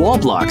in these wall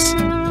blocks.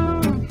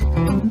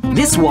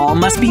 This wall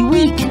must be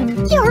weak.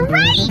 You're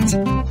right!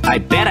 I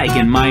bet I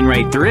can mine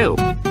right through.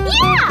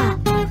 Yeah!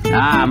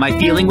 Ah, my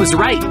feeling was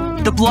right.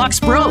 The blocks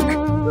broke.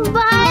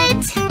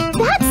 But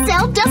that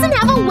cell doesn't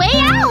have a way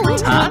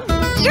out! Huh?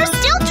 You're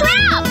still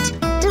trapped!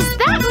 Does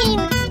that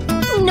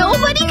mean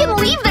nobody can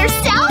leave their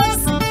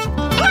cells?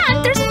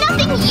 And there's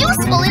nothing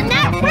useful in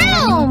that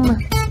room!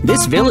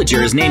 This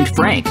villager is named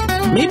Frank.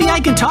 Maybe I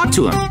can talk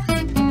to him.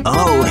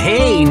 Oh,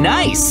 hey,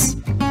 nice!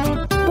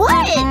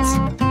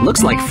 What?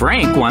 Looks like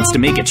Frank wants to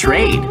make a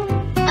trade.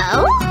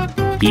 Oh?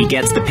 He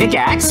gets the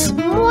pickaxe.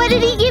 What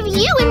did he give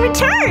you in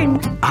return?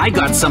 I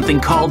got something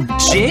called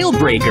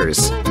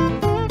jailbreakers.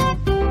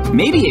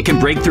 Maybe it can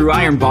break through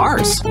iron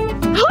bars.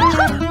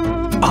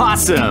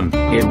 Awesome!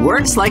 It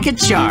works like a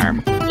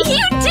charm.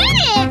 You did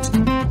it!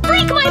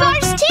 Break my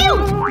bars too!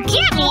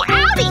 Get me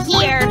out of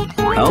here!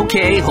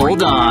 Okay,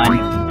 hold on.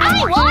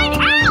 I want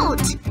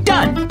out!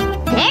 Done!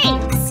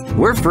 Thanks!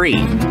 We're free.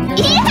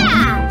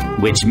 Yeah!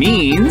 Which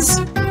means…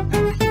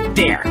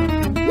 there.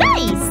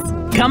 Nice!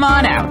 Come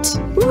on out.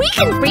 We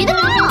can free them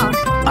all!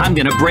 I'm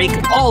gonna break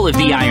all of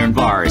the iron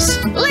bars.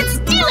 Let's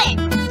do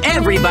it!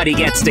 Everybody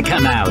gets to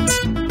come out.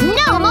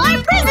 No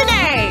more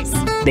prisoners!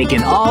 They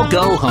can all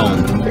go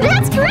home.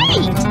 That's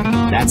great!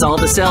 That's all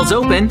the cells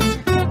open.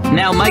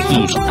 Now,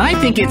 Mikey, I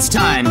think it's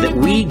time that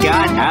we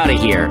got out of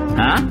here,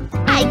 huh?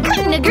 I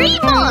couldn't agree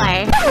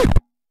more!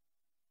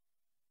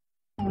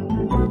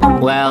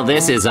 Well,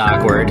 this is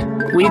awkward.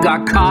 We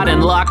got caught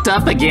and locked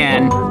up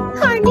again.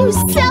 Our new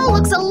cell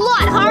looks a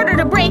lot harder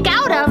to break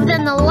out of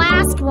than the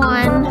last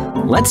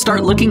one. Let's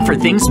start looking for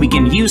things we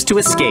can use to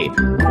escape.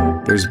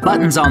 There's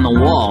buttons on the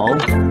wall,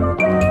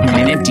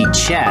 an empty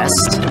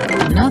chest,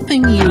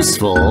 nothing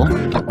useful.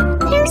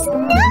 There's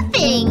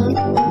nothing!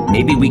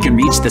 Maybe we can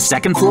reach the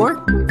second floor?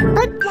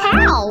 But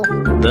how?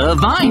 The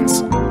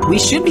vines. We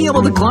should be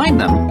able to climb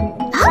them.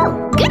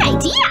 Oh, good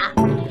idea!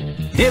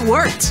 It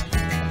worked.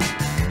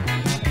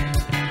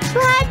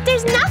 But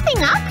there's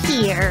nothing up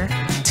here.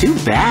 Too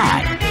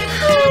bad.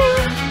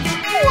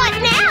 What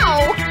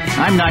now?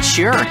 I'm not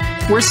sure.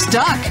 We're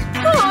stuck.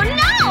 Oh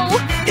no!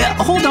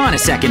 Hold on a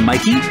second,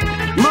 Mikey.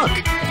 Look,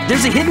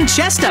 there's a hidden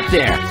chest up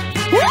there.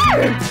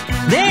 Where?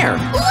 There.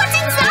 What's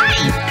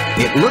inside?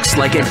 It looks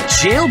like a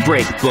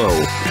jailbreak bow.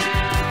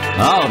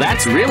 Oh,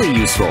 that's really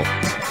useful.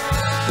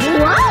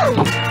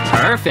 Whoa!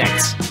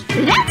 Perfect.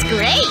 That's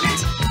great!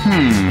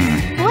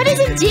 What does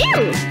it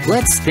do?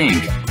 Let's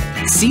think.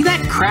 See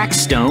that cracked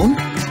stone?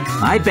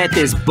 I bet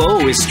this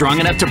bow is strong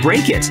enough to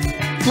break it.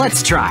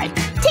 Let's try.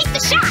 Take the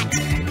shot!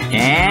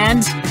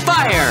 And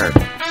fire!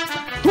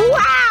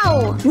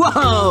 Wow!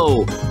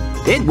 Whoa!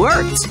 It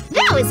worked!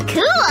 That was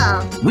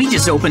cool! We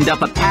just opened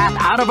up a path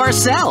out of our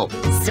cell.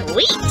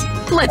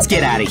 Sweet! Let's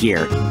get out of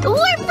here.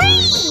 We're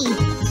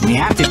free! We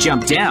have to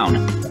jump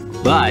down,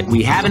 but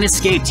we haven't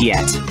escaped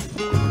yet.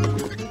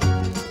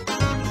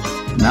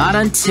 Not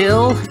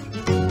until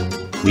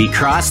we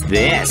cross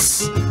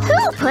this.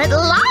 Who put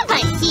lava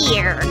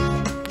here?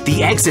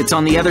 The exit's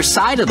on the other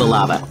side of the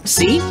lava.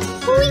 See?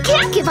 We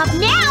can't give up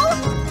now!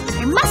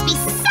 There must be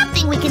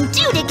something we can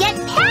do to get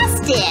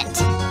past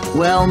it!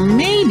 Well,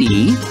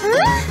 maybe.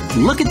 Huh?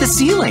 Look at the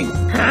ceiling.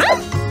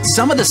 Huh?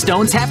 Some of the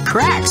stones have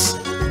cracks.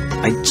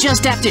 I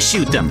just have to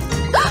shoot them.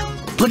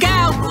 Look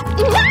out!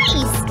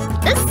 Nice!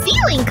 The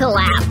ceiling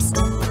collapsed.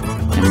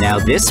 And now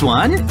this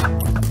one.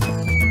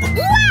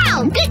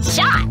 Wow, good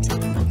shot.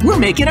 We're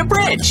making a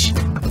bridge.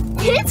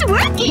 It's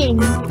working.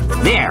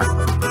 There.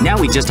 Now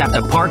we just have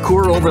to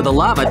parkour over the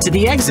lava to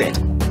the exit.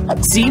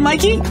 See,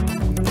 Mikey?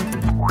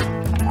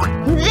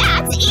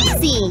 That's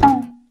easy.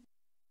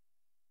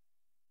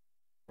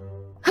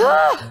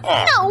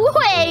 No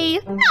way!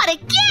 Not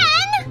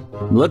again!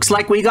 Looks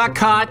like we got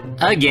caught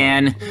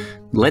again.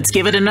 Let's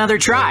give it another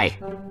try.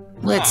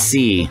 Let's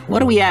see. What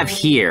do we have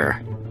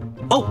here?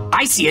 Oh,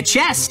 I see a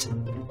chest.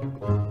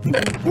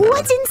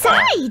 What's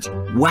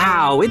inside?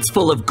 Wow, it's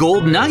full of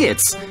gold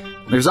nuggets.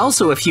 There's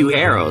also a few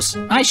arrows.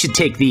 I should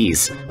take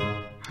these.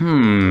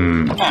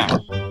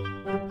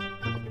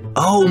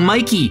 Oh,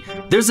 Mikey,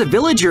 there's a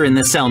villager in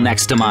the cell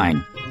next to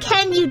mine.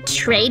 Can you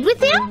trade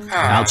with him?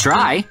 I'll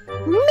try.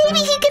 Maybe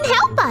he can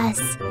help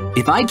us.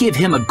 If I give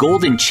him a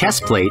golden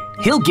chest plate,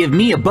 he'll give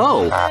me a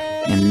bow.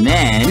 And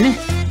then…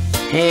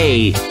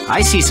 Hey,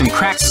 I see some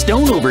cracked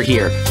stone over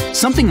here.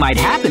 Something might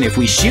happen if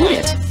we shoot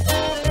it.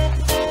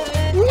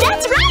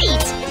 That's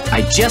right!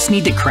 I just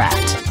need to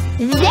craft.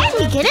 Then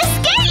we can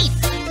escape!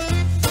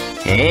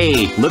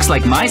 Hey, looks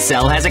like my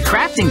cell has a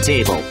crafting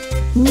table.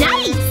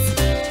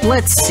 Nice!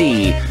 Let's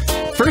see.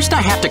 First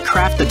I have to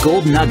craft the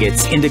gold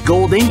nuggets into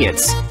gold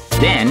ingots.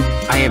 Then,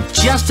 I have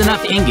just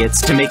enough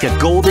ingots to make a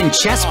golden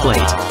chest plate.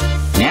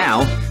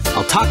 Now,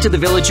 I'll talk to the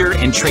villager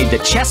and trade the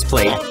chest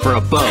plate for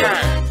a bow.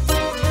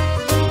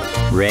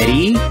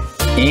 Ready,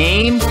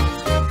 aim,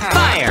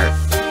 fire!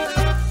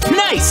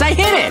 Nice, I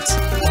hit it!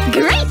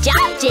 Great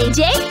job,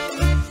 JJ!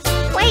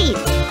 Wait,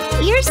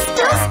 you're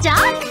still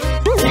stuck?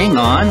 Hang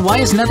on, why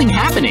is nothing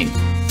happening?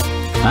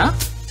 Huh?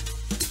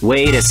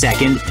 Wait a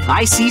second,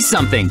 I see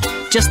something.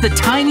 Just the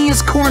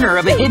tiniest corner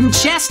of a hidden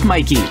chest,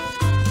 Mikey.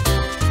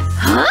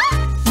 Huh?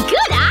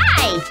 Good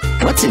eye!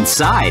 What's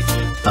inside?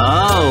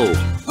 Oh,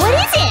 What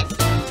is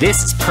it?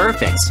 this is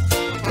perfect.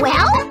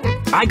 Well?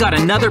 I got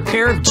another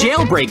pair of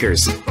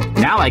jailbreakers.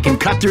 Now I can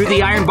cut through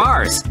the iron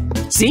bars.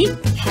 See?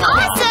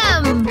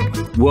 Awesome!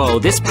 Whoa,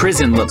 this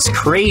prison looks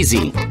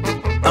crazy.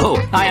 Oh,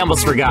 I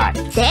almost forgot.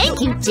 Thank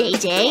you,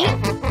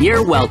 JJ.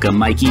 You're welcome,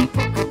 Mikey.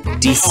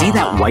 Do you see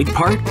that white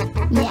part?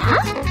 Yeah?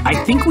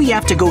 I think we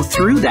have to go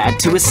through that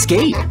to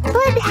escape.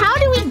 But how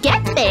do we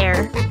get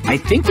there? I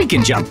think we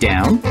can jump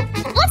down.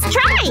 Let's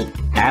try!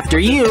 After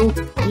you.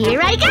 Here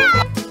I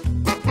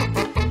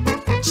go!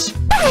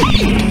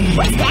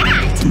 What's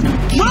that?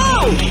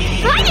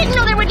 Whoa! I didn't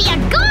know there would be a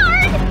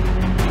guard!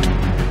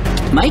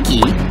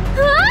 Mikey,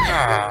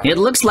 Huh? it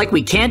looks like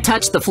we can't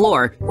touch the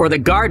floor or the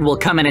guard will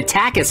come and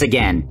attack us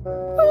again.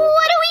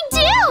 What do we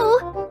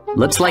do?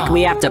 Looks like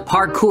we have to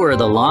parkour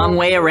the long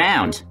way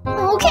around.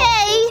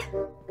 Okay.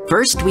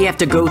 First, we have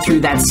to go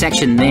through that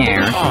section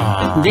there.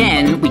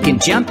 Then, we can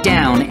jump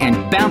down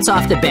and bounce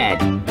off the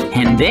bed.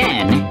 And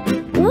then…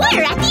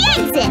 We're at the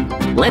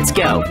exit! Let's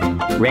go.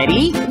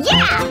 Ready?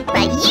 Yeah,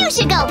 but you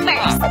should go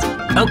first!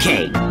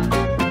 Okay.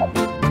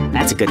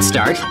 That's a good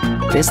start.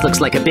 This looks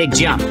like a big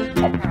jump.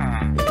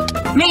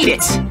 Made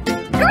it!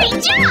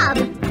 Great job!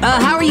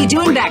 How are you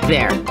doing back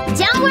there?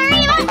 Don't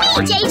worry about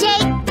me, JJ!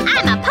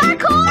 I'm a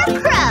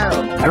parkour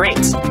pro! Great.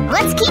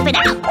 Let's keep it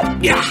up!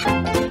 Yeah.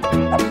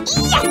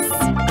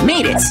 Yes!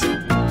 Made it.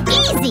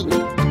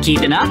 Easy!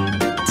 Keeping up?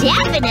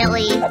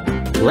 Definitely!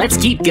 Let's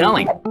keep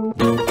going.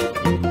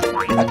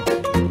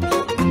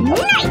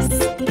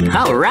 Nice!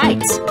 All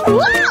right.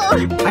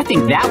 Whoa! I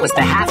think that was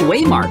the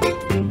halfway mark.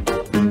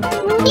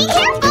 Be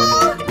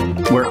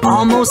careful! We're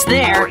almost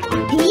there.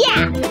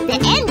 Yeah, the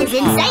end is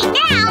in sight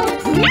now!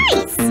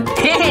 Nice!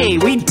 Hey,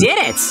 we did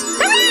it!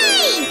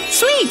 Hooray!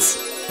 Sweet!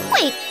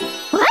 Wait,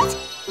 what?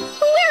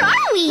 Where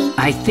are we?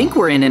 I think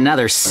we're in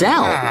another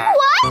cell.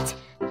 What?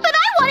 But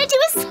I wanted to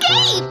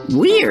escape!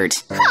 Weird.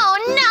 Oh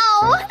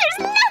no!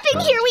 There's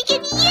nothing here we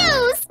can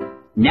use!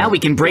 Now we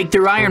can break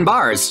through iron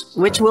bars,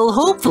 which will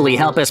hopefully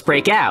help us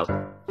break out.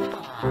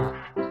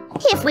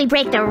 If we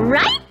break the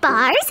right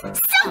bars,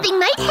 something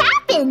might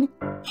happen!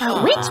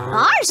 But which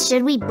bars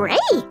should we break?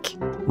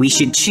 We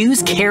should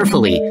choose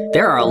carefully.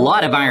 There are a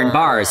lot of iron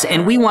bars,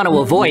 and we want to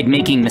avoid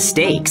making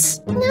mistakes.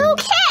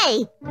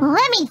 Okay,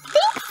 let me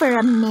think for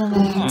a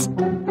minute.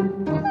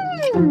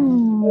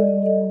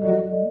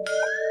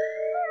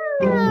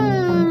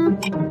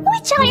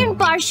 Which iron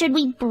bar should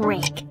we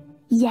break?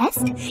 Yes,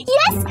 Eureka!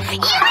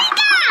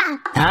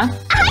 Huh?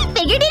 I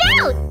figured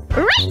it out!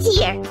 Right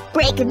here!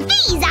 Break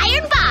these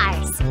iron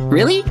bars!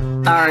 Really?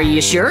 Are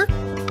you sure?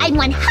 I'm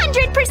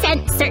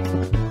 100%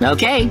 certain.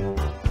 Okay.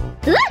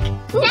 Look!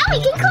 Now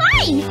we can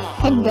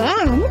climb! And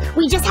then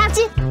we just have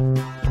to…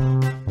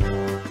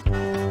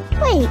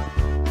 Wait.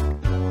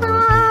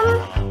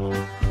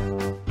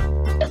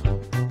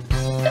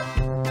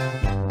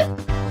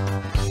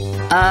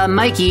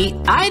 Mikey,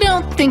 I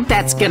don't think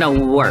that's gonna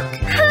work.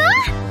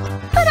 Huh?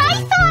 But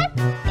I thought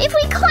if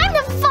we climb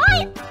the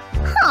vine…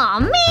 Aw,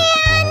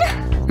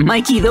 man!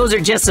 Mikey, those are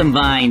just some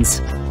vines.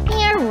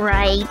 You're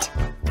right.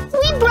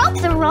 We broke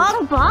the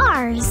wrong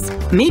bars.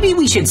 Maybe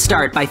we should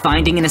start by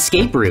finding an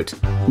escape route.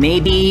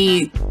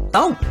 Maybe…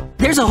 Oh,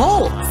 there's a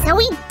hole! So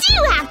we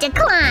do have to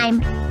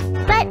climb.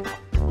 But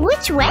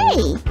which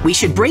way? We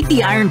should break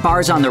the iron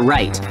bars on the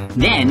right.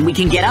 Then we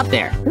can get up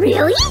there.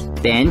 Really?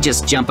 Then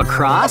just jump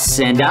across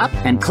and up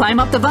and climb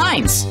up the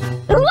vines.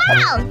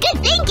 Wow, good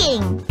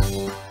thinking.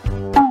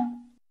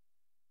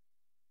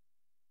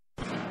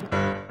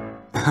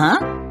 Huh?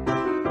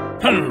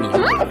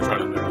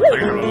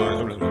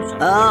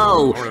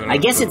 Oh, I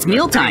guess it's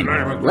mealtime.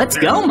 Let's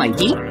go,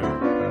 Mikey.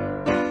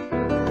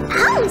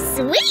 Oh,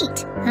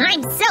 sweet!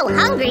 I'm so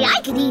hungry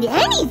I could eat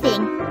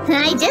anything.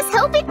 I just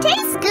hope it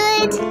tastes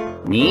good.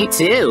 Me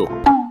too.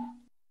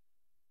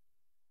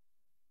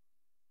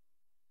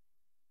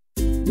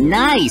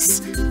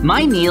 Nice!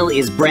 My meal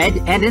is bread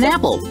and an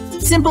apple.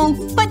 Simple,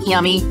 but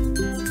yummy.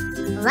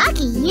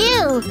 Lucky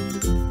you.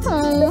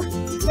 Oh,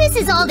 this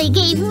is all they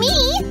gave me.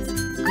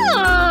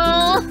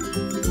 Oh.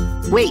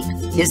 Wait,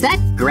 is that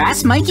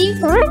grass, Mikey?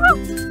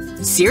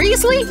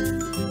 Seriously?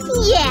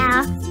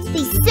 Yeah,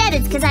 they said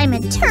it's because I'm a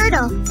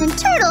turtle, and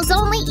turtles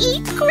only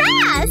eat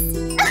grass.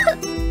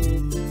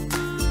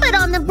 But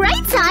on the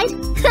bright side,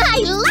 I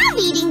love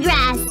eating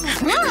grass.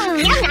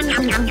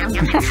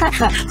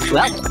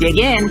 Well, dig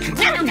in.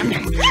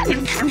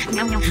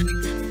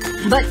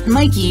 But,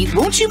 Mikey,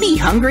 won't you be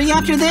hungry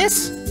after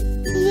this?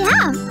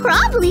 Yeah,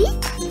 probably.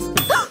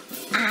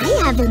 I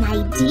have an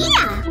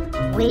idea.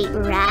 Wait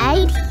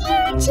right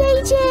here,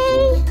 JJ.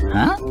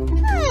 Huh?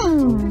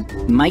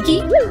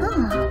 Mikey?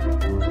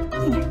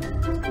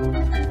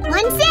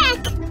 One sec.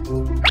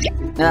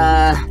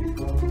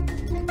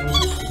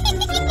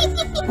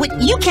 Wait,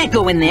 you can't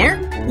go in there.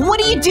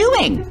 What are you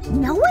doing?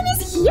 No one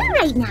is here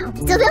right now,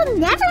 so they'll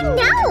never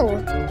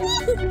know.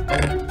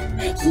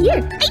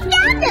 Here, I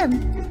found them.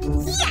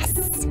 Yes.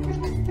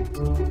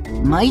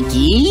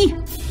 Mikey?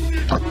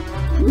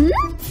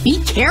 Be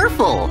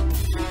careful.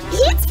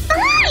 It's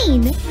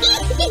fine.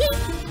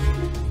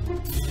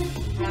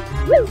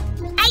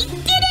 I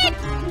did it.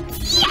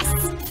 Yes.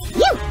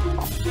 You.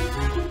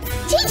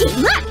 JJ,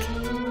 look.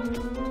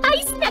 I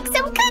snuck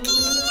some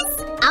cookies.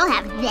 I'll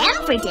have them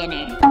for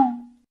dinner.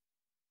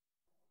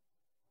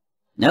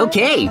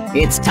 Okay,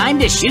 it's time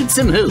to shoot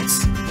some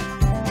hoops.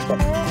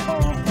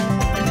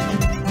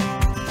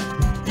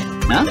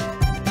 Huh?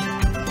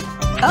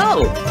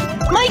 Oh,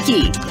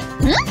 Mikey!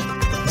 Huh?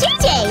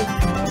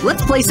 JJ!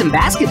 Let's play some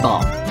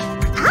basketball.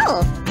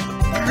 Oh,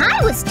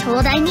 I was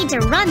told I need to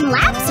run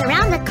laps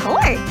around the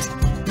court.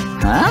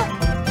 Huh?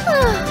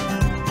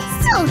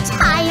 So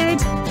tired.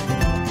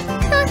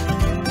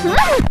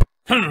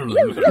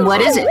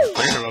 What is it?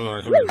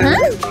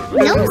 Huh?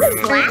 No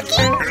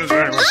slacking?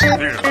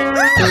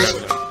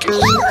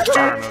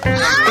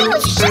 I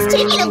was just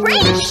taking a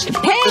break.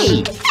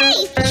 Hey!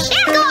 Hey,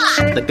 back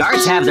off! The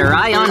guards have their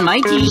eye on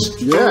Mikey.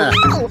 Ugh.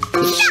 No,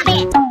 stop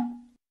it!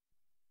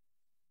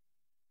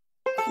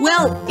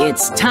 Well,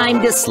 it's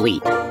time to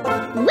sleep.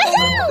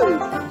 Woohoo!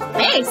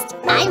 First,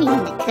 I'm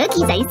eating the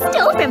cookies I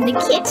stole from the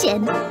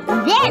kitchen.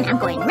 Then I'm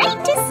going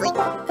right to sleep.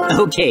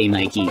 Okay,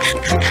 Mikey.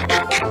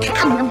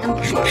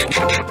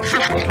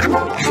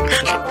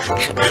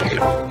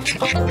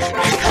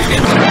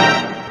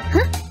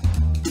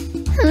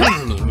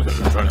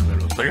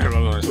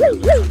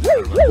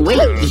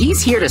 Wait,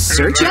 he's here to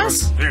search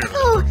us?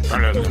 Oh,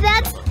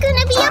 that's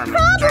gonna be a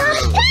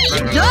problem. Hey!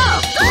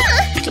 Duh!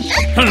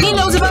 He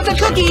knows about the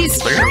cookies!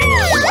 Ow!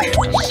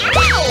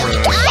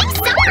 I'm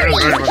sorry!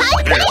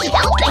 I couldn't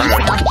help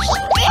myself!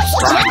 It's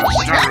just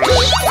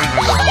cookies!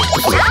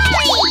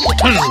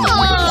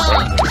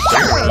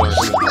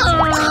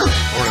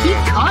 He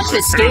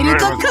confiscated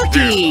the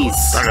cookies!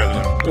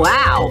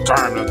 Wow!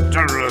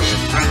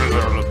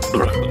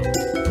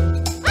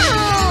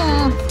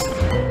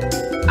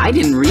 I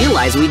didn't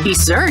realize we'd be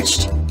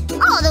searched.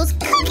 All those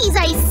cookies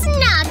I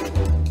snuck!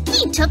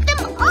 He took them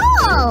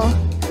all!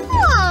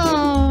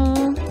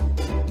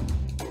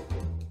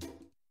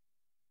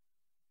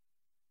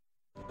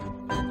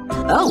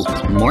 Oh,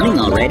 morning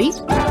already?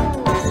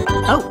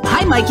 Oh,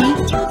 hi, Mikey.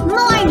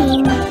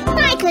 Morning!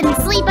 I couldn't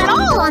sleep at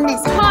all on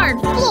this hard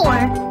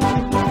floor.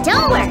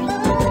 Don't worry.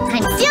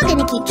 I'm still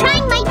gonna keep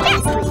trying my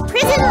best with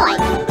prison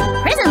life.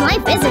 Prison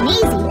life isn't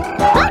easy,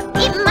 but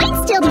it might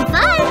still be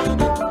fun.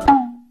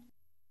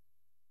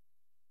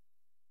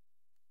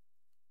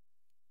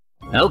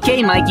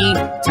 Okay, Mikey.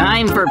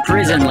 Time for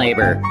prison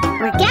labor.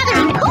 We're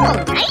gathering coal,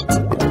 right?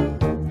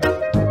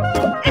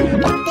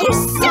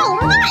 There's so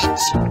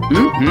much!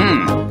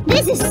 Mm-hmm.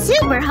 This is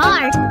super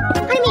hard.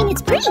 I mean,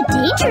 it's pretty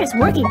dangerous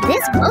working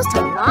this close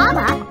to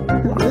lava.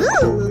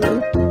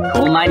 Ooh.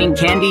 Coal mining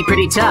can be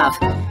pretty tough.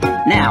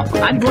 Now,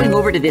 I'm going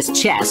over to this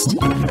chest,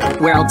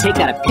 where I'll take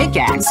out a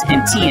pickaxe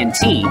and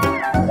TNT,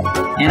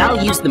 and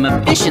I'll use them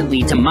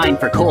efficiently to mine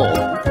for coal.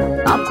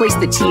 I'll place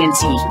the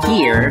TNT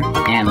here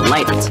and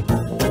light it.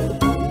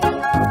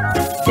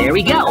 There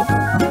we go.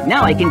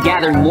 Now I can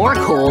gather more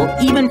coal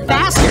even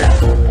faster.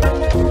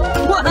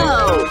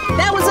 Whoa!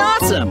 That was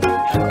awesome!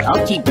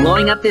 I'll keep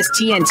blowing up this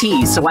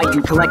TNT so I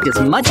can collect as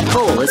much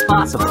coal as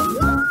possible.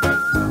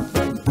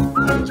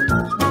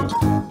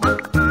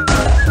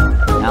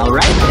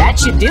 That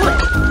should do it.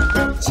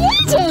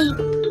 JJ!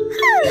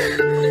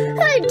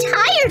 I'm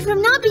tired from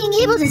not being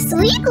able to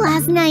sleep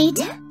last night.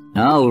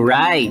 Oh,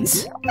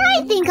 right.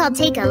 I think I'll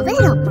take a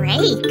little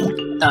break.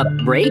 A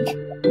break?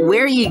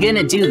 Where are you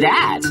gonna do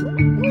that?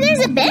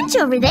 There's a bench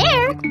over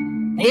there.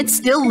 It's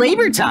still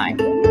labor time.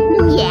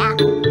 Yeah,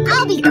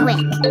 I'll be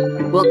quick.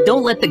 Well,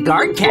 don't let the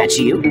guard catch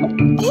you.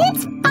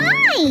 It's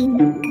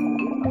fine.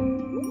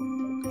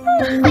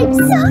 I'm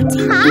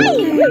so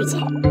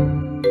tired.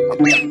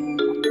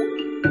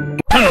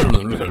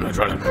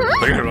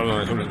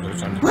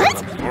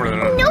 What?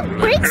 No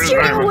breaks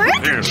during work?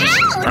 Ouch!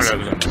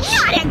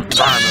 Not again!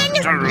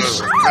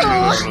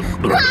 Oh,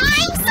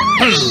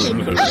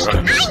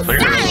 I'm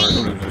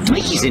sorry!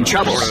 Mikey's in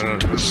trouble.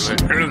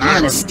 I'm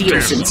gonna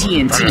steal some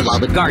TNT while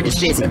the guard is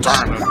busy.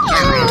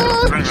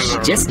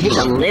 Just take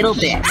a little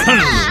bit.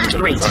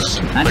 Great.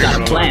 I've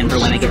got a plan for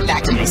when I get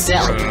back to my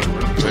cell.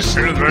 I'm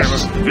sorry!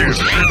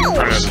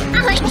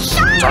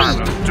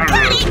 Cut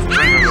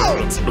it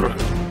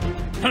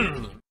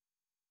out!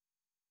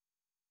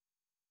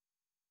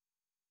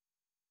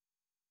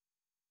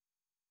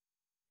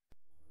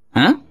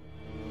 Huh?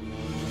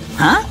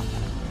 Huh?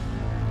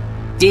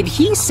 Did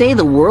he say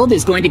the world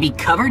is going to be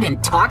covered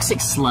in toxic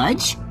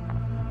sludge?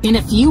 In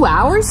a few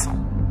hours?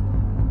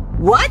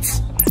 What?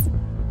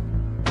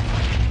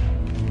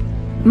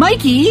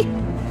 Mikey?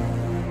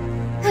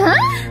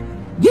 Huh?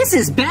 This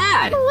is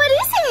bad! What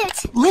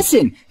is it?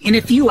 Listen, in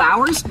a few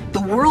hours,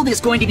 the world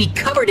is going to be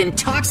covered in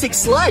toxic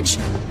sludge.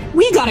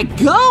 We gotta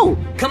go!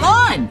 Come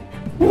on!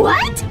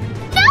 What?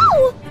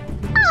 No!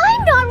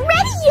 I'm not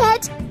ready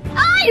yet!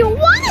 I don't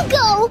want to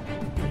go!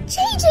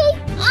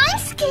 JJ, I'm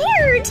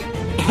scared!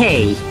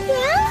 Hey,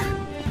 Yeah?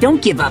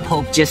 don't give up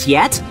hope just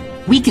yet.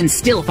 We can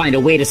still find a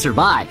way to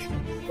survive.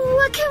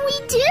 What can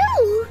we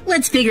do?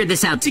 Let's figure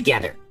this out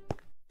together.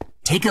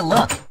 Take a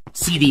look.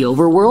 See the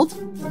overworld?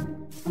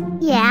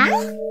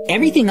 Yeah?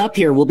 Everything up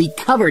here will be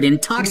covered in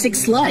toxic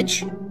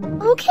sludge.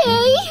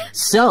 Okay.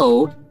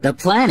 So, the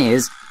plan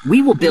is,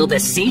 we will build a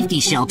safety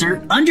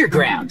shelter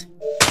underground.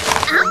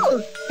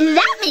 Oh,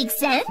 that makes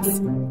sense.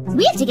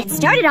 We have to get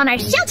started on our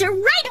shelter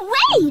right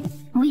away.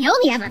 We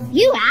only have a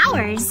few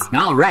hours.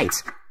 All right.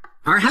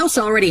 Our house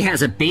already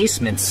has a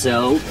basement,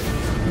 so...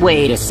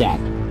 Wait a sec.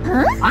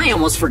 Huh? I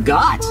almost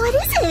forgot. What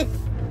is it?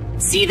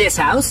 See this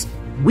house?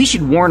 We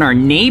should warn our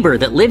neighbor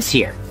that lives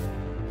here.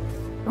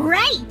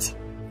 Right.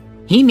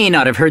 He may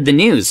not have heard the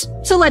news,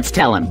 so let's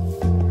tell him.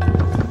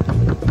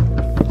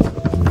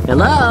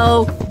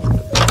 Hello?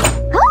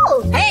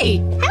 Oh, Hey!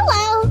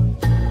 hello.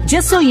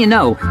 Just so you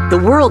know, the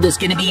world is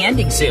gonna be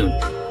ending soon.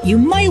 You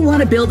might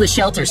want to build a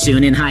shelter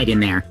soon and hide in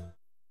there.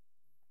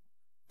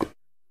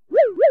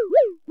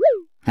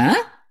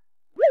 Huh?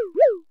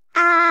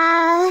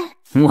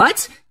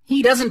 What?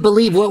 He doesn't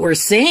believe what we're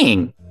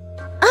saying.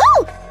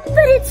 Oh,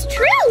 but it's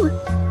true.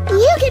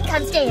 You can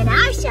come stay in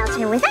our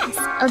shelter with us,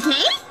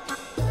 okay?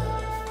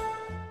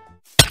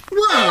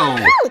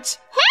 Whoa! Ouch!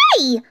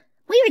 Hey!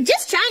 We were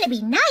just trying to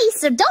be nice,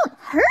 so don't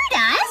hurt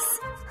us.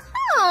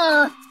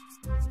 Oh.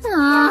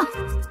 Aw.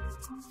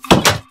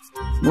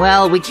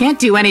 Well, we can't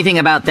do anything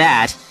about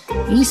that.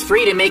 He's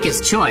free to make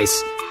his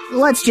choice.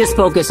 Let's just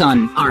focus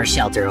on our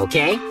shelter,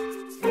 okay?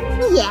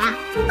 Yeah,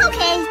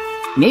 okay.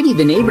 Maybe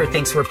the neighbor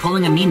thinks we're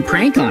pulling a mean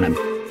prank on him.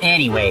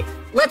 Anyway,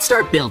 let's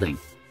start building.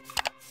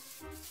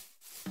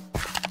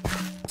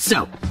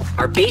 So,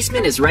 our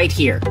basement is right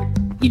here.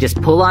 You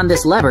just pull on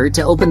this lever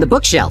to open the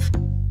bookshelf.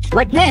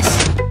 Like this!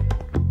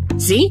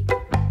 See?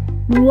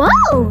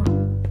 Whoa!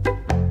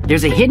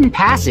 There's a hidden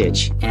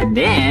passage, and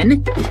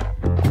then...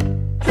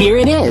 here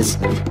it is!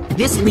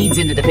 This leads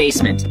into the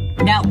basement.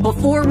 Now,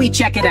 before we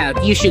check it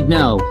out, you should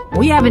know,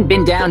 we haven't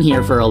been down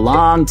here for a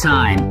long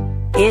time.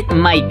 It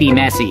might be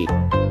messy.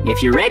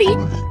 If you're ready,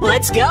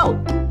 let's go!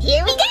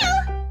 Here we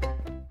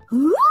go!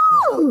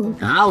 Ooh!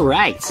 All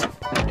right.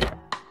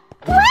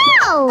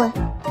 Wow!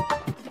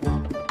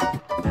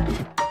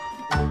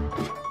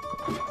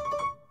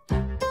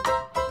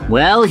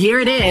 Well, here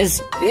it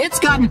is. It's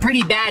gotten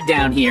pretty bad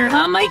down here,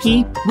 huh,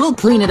 Mikey? We'll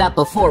clean it up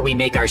before we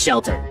make our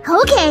shelter.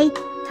 Okay.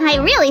 I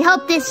really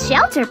hope this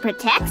shelter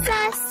protects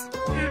us.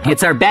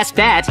 It's our best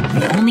bet.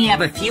 We only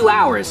have a few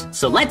hours,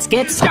 so let's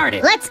get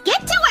started. Let's get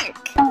to work!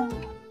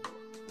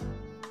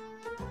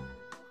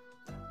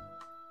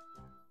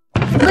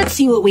 Let's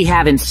see what we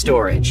have in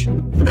storage.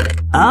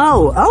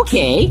 Oh,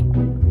 okay.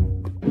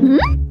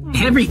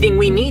 Everything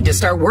we need to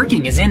start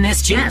working is in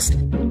this chest.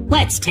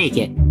 Let's take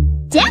it.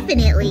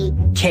 Definitely.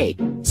 Okay,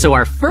 so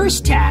our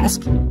first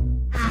task...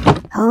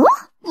 Oh?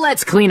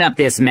 let's clean up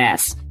this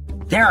mess.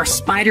 There are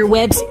spider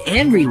webs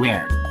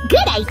everywhere.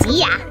 Good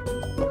idea.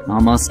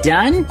 Almost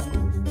done?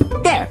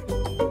 There.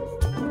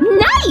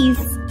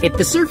 Nice! If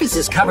the surface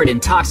is covered in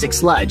toxic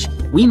sludge,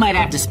 we might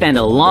have to spend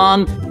a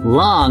long,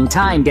 long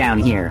time down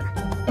here.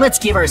 Let's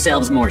give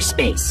ourselves more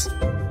space.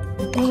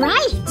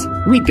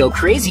 Right. We'd go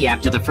crazy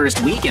after the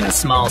first week in a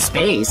small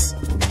space.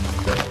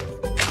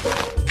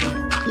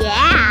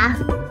 Yeah.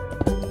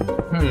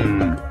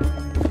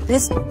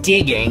 This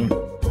digging,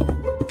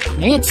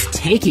 it's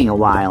taking a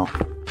while.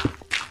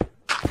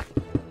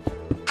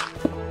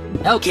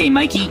 Okay,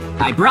 Mikey,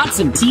 I brought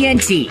some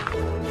TNT.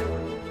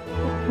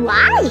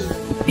 Why?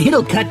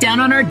 It'll cut down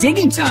on our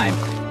digging time.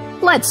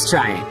 Let's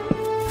try it.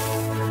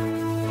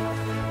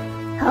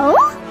 Oh?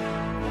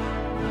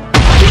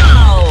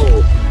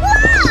 Whoa!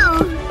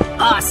 Whoa!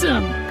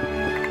 Awesome!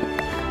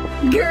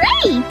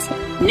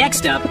 Great!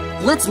 Next up,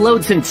 let's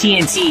load some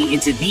TNT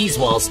into these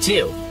walls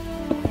too.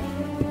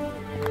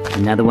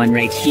 Another one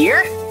right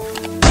here.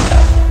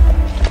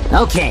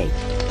 Okay.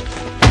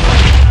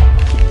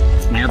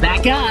 Now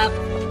back up.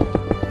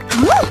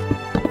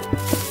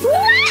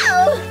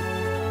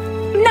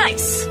 Wow!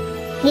 Nice!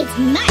 It's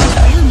much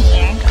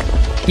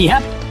roomier.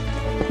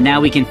 Yep. Now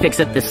we can fix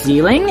up the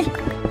ceiling.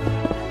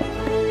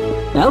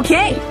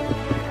 Okay.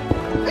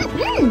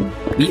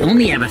 We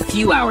only have a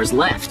few hours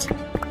left.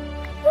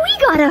 We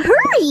gotta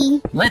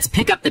hurry. Let's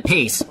pick up the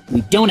pace.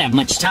 We don't have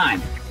much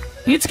time.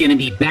 It's gonna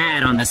be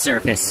bad on the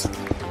surface.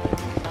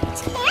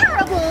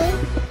 Terrible.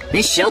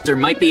 This shelter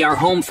might be our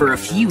home for a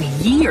few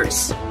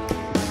years.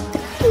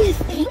 You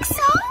think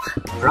so?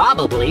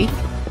 Probably.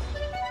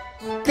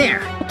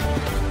 There.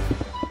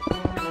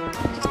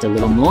 Just a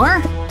little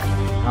more.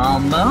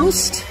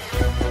 Almost.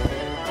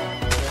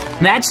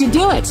 That should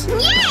do it.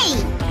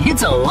 Yay!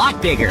 It's a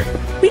lot bigger.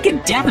 We can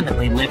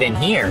definitely live in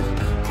here.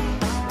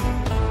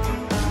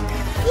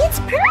 It's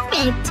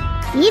perfect.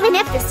 Even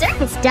if the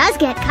surface does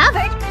get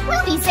covered,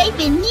 we'll be safe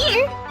in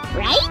here,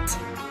 right?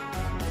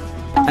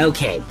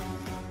 Okay.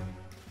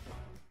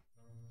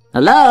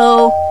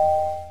 Hello?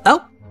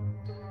 Oh,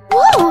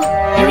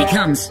 Whoa! here he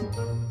comes.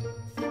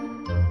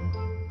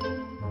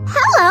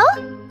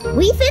 Hello!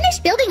 We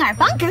finished building our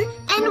bunker,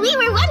 and we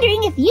were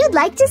wondering if you'd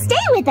like to stay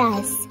with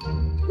us.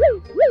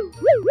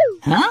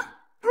 Huh?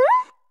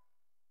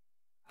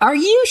 Are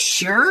you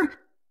sure?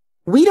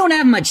 We don't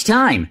have much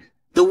time.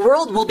 The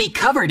world will be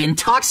covered in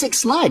toxic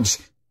sludge.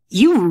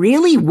 You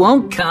really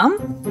won't come?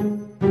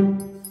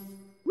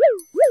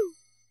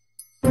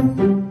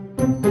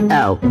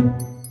 Oh.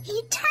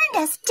 He turned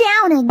us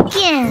down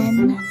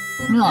again.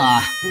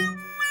 Aw.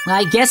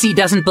 I guess he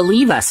doesn't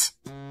believe us.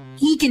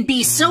 He can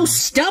be so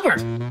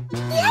stubborn.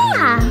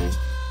 Yeah.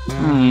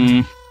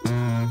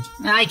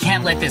 I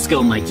can't let this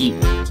go, Mikey.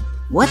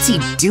 What's he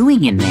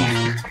doing in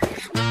there?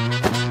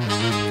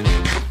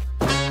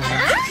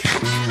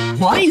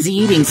 Why is he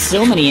eating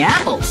so many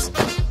apples?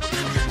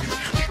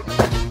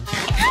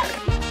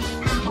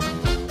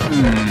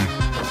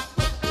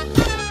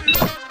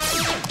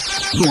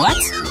 What?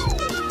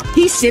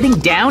 He's sitting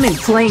down and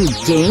playing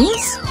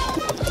games?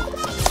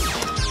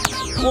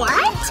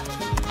 What?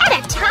 At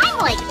a time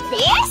like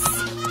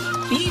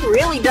this? He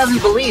really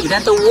doesn't believe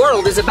that the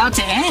world is about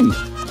to end.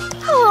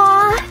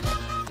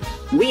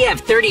 Aww. We have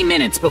 30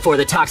 minutes before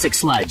the toxic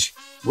sludge.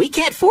 We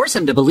can't force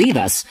him to believe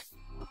us.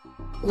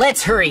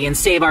 Let's hurry and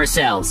save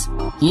ourselves.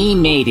 He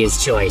made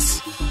his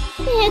choice.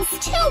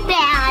 It's too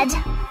bad.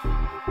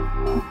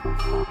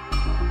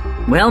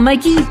 Well,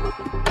 Mikey,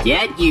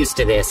 get used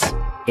to this.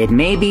 It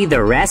may be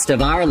the rest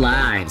of our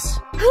lives.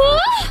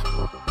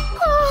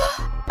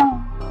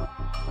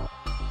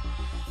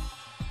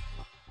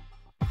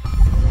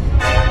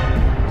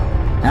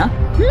 Huh?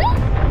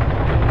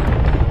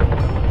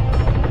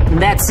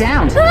 That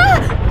sound.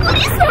 What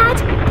is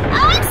that?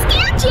 I'm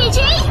scared,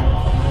 JJ.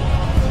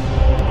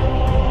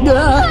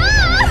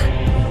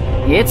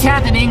 It's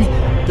happening.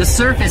 The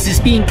surface is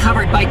being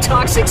covered by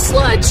toxic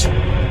sludge.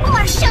 Will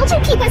our shelter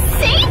keep us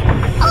safe?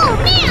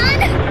 Oh,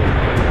 man!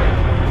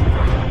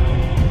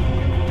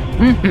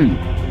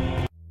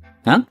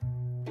 Huh?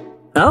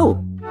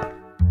 Oh.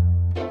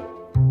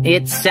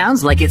 It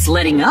sounds like it's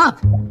letting up.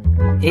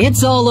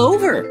 It's all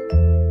over.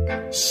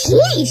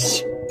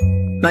 Sheesh.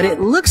 But it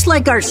looks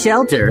like our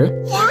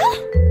shelter Yeah?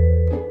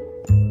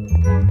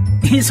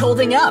 is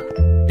holding up.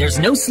 There's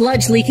no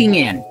sludge leaking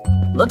in.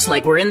 Looks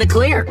like we're in the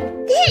clear.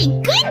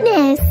 Thank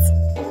goodness.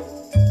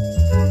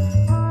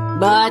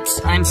 But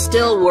I'm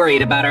still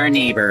worried about our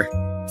neighbor.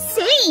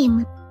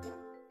 Same.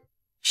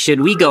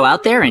 Should we go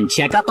out there and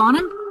check up on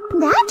him?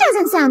 That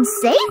doesn't sound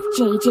safe,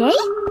 JJ.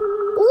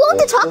 Won't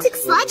the toxic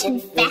sludge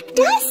infect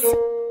us?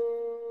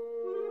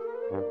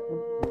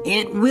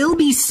 It will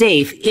be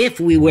safe if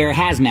we wear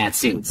hazmat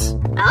suits.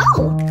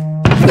 Oh.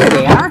 Here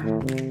they are.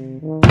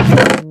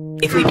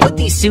 If we put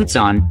these suits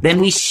on, then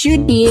we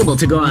should be able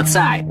to go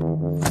outside.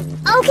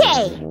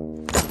 Okay.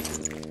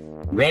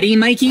 Ready,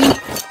 Mikey?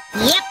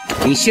 Yep.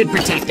 They should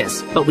protect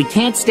us, but we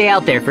can't stay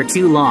out there for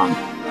too long.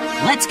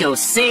 Let's go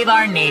save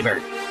our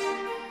neighbor.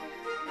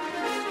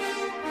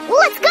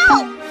 Let's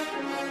go.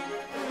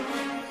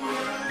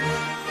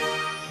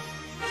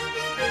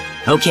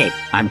 Okay,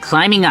 I'm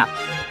climbing up.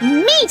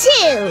 Me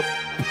too.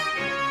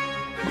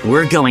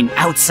 We're going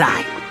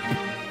outside.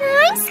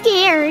 I'm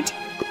scared.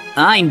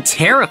 I'm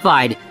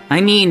terrified.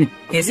 I mean,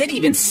 is it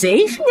even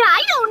safe?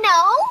 I don't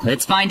know.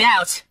 Let's find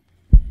out.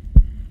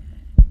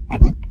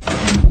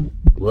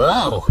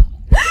 Whoa.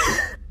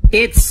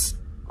 It's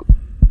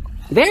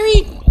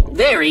very,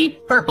 very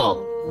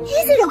purple.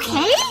 Is it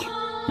okay?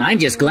 I'm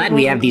just glad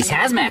we have these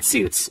hazmat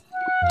suits.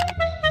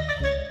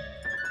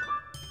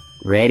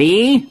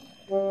 Ready?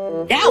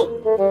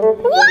 Ow!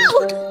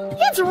 Whoa!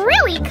 It's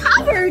really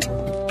covered!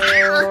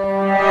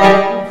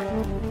 Ow!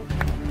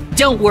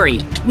 Don't worry,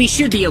 we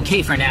should be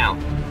okay for now.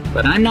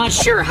 But I'm not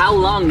sure how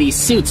long these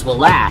suits will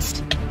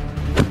last.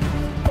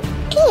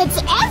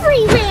 It's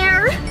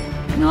everywhere!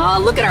 Aw,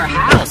 look at our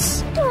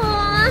house.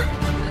 Aww.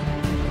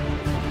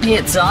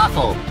 It's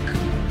awful.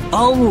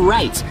 Oh,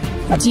 right.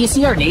 Do you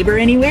see our neighbor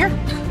anywhere?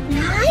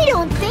 I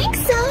don't think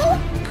so.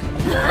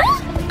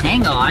 Huh?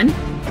 Hang on.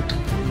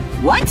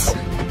 What?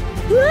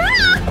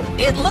 Ah!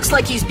 It looks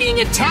like he's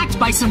being attacked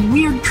by some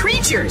weird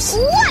creatures.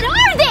 What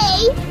are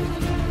they?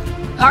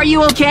 Are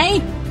you okay?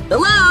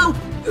 Hello?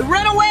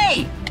 Run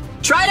away!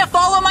 Try to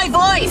follow my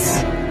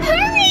voice!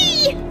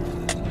 Hurry!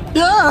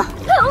 Ugh!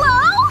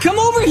 Hello? Come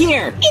over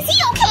here! Is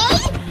he okay?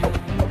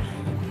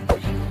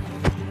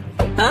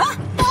 Huh?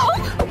 Oh.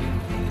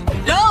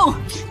 No!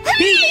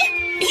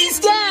 Hey! He's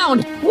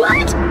down!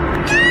 What?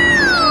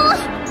 Ow!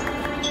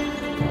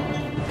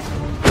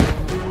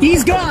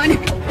 He's gone!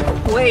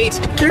 Wait,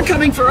 they're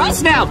coming for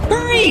us now!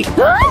 Hurry!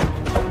 Huh?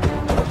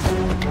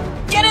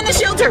 Get in the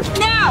shelter,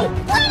 now!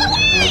 Run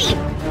away!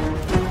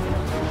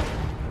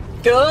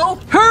 Go!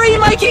 Hurry,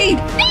 Mikey!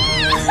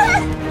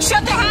 Ah!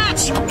 Shut the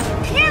hatch!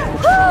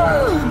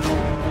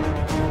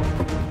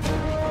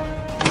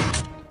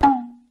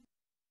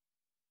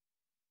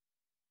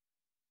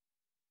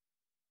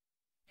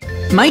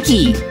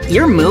 Mikey,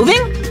 you're moving?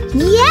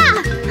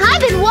 Yeah,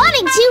 I've been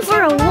wanting to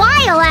for a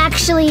while,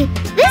 actually.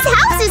 This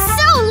house is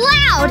so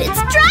loud, it's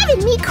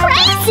driving me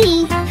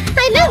crazy.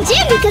 I moved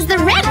in because the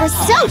rent was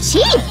so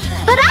cheap,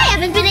 but I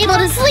haven't been able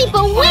to sleep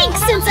a wink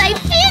since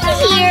I've been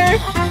here.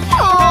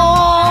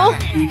 Oh.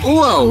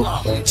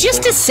 Whoa,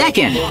 just a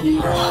second.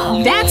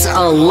 That's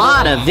a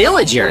lot of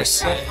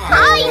villagers.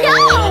 I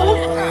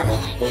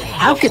know!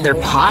 How could there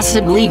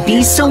possibly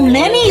be so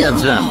many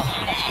of them?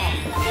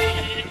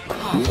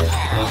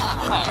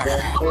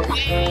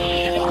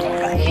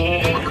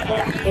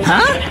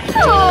 Huh?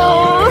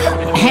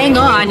 Oh. Hang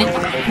on.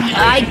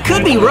 I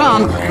could be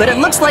wrong, but it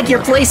looks like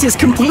your place is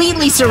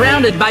completely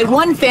surrounded by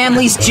one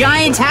family's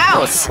giant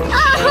house.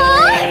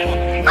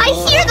 Uh-huh! I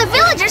hear the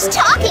villagers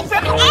talking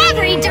from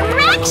every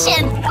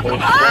direction!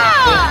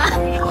 Ah!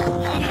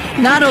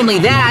 Not only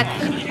that,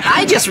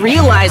 I just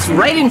realized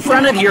right in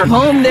front of your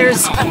home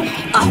there's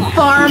a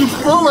farm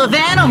full of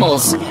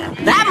animals.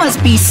 That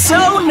must be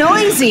so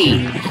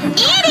noisy.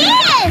 It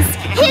is!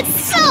 It's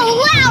so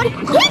loud,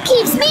 it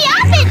keeps me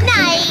up at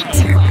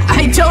night!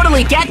 I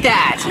totally get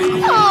that.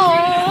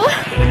 Oh.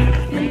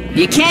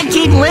 You can't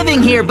keep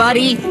living here,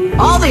 buddy.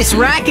 All this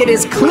racket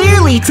is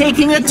clearly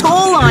taking a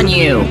toll on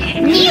you.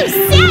 You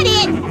said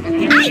it!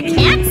 I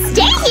can't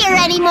stay here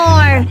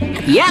anymore!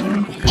 Yep.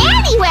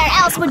 Anywhere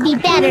else would be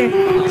better.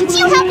 Could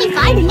you help me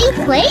find a new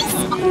place?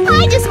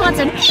 I just want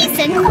some peace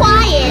and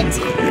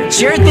quiet.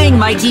 Sure thing,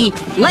 Mikey.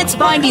 Let's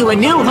find you a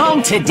new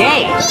home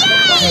today.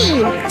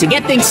 Yay! To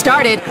get things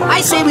started,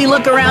 I say we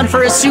look around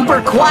for a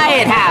super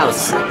quiet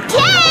house.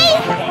 Okay!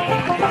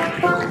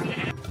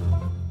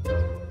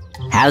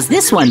 How's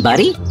this one,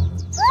 buddy?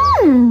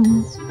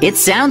 It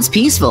sounds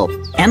peaceful.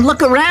 And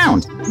look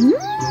around.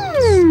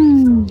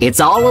 It's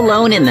all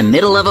alone in the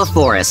middle of a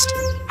forest.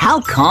 How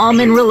calm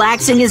and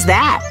relaxing is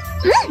that?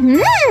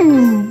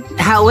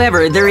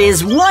 However, there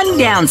is one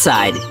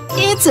downside.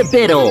 It's a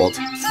bit old.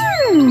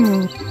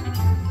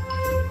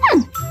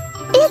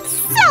 It's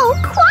so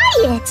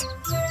quiet!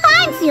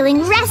 I'm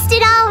feeling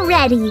rested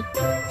already.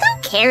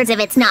 Who cares if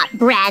it's not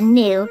brand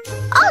new?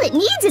 All it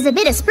needs is a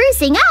bit of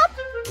sprucing up.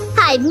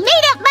 I've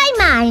made up my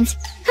mind.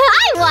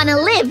 I want to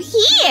live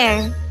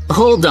here.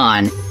 Hold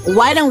on.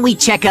 Why don't we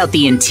check out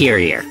the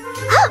interior?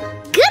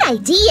 Good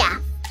idea.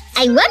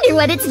 I wonder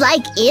what it's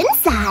like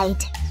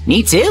inside.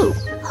 Me too.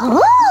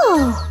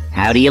 Oh,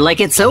 How do you like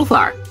it so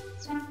far?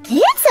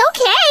 it's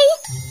okay.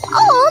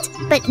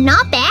 Old, but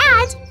not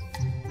bad.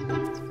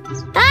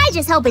 I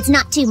just hope it's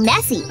not too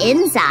messy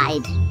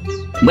inside.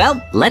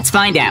 Well, let's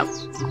find out.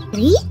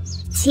 3,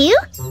 2,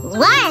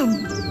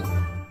 1.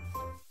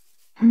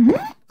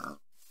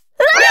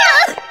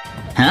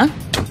 Huh?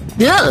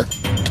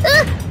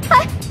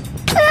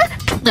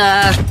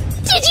 Ugh.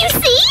 Did you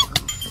see?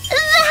 The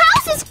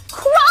house is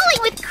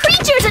crawling with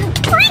creatures and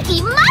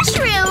freaky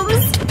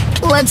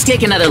mushrooms! Let's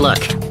take another look.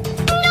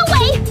 No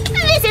way!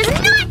 This is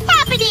not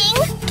happening!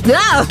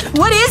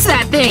 What is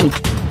that thing?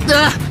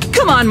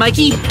 Come on,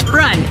 Mikey.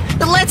 Run.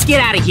 Let's get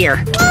out of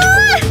here. Nope,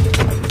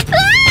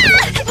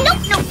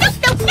 nope, nope,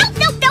 nope, nope,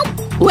 nope,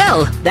 nope!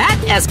 Well,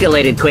 that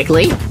escalated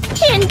quickly.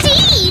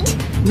 Indeed!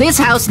 This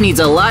house needs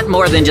a lot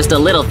more than just a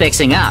little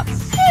fixing up.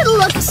 It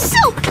looks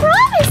so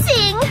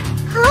promising!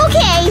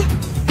 Okay,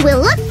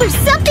 we'll look for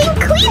something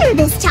cleaner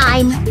this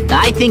time.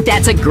 I think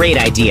that's a great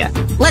idea.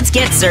 Let's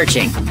get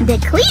searching. The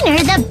cleaner,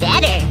 the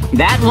better.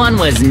 That one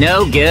was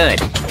no good.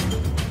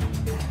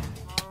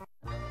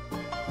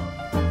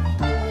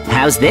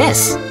 How's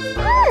this?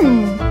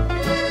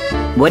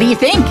 What do you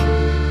think?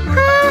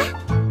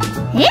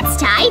 It's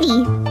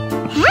tidy.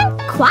 And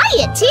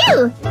quiet,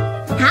 too.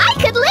 I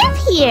could live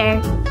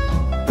here.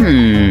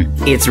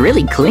 It's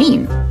really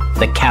clean.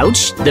 The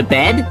couch, the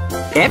bed,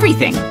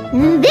 everything.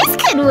 This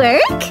could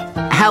work.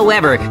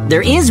 However,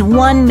 there is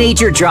one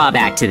major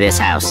drawback to this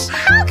house.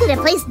 How could a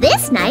place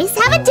this nice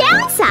have a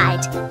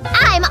downside?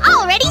 I'm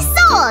already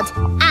sold!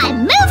 I'm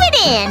moving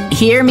in!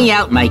 Hear me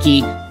out,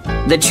 Mikey.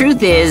 The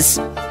truth is,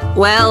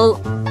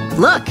 well,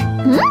 look.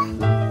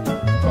 Hmm?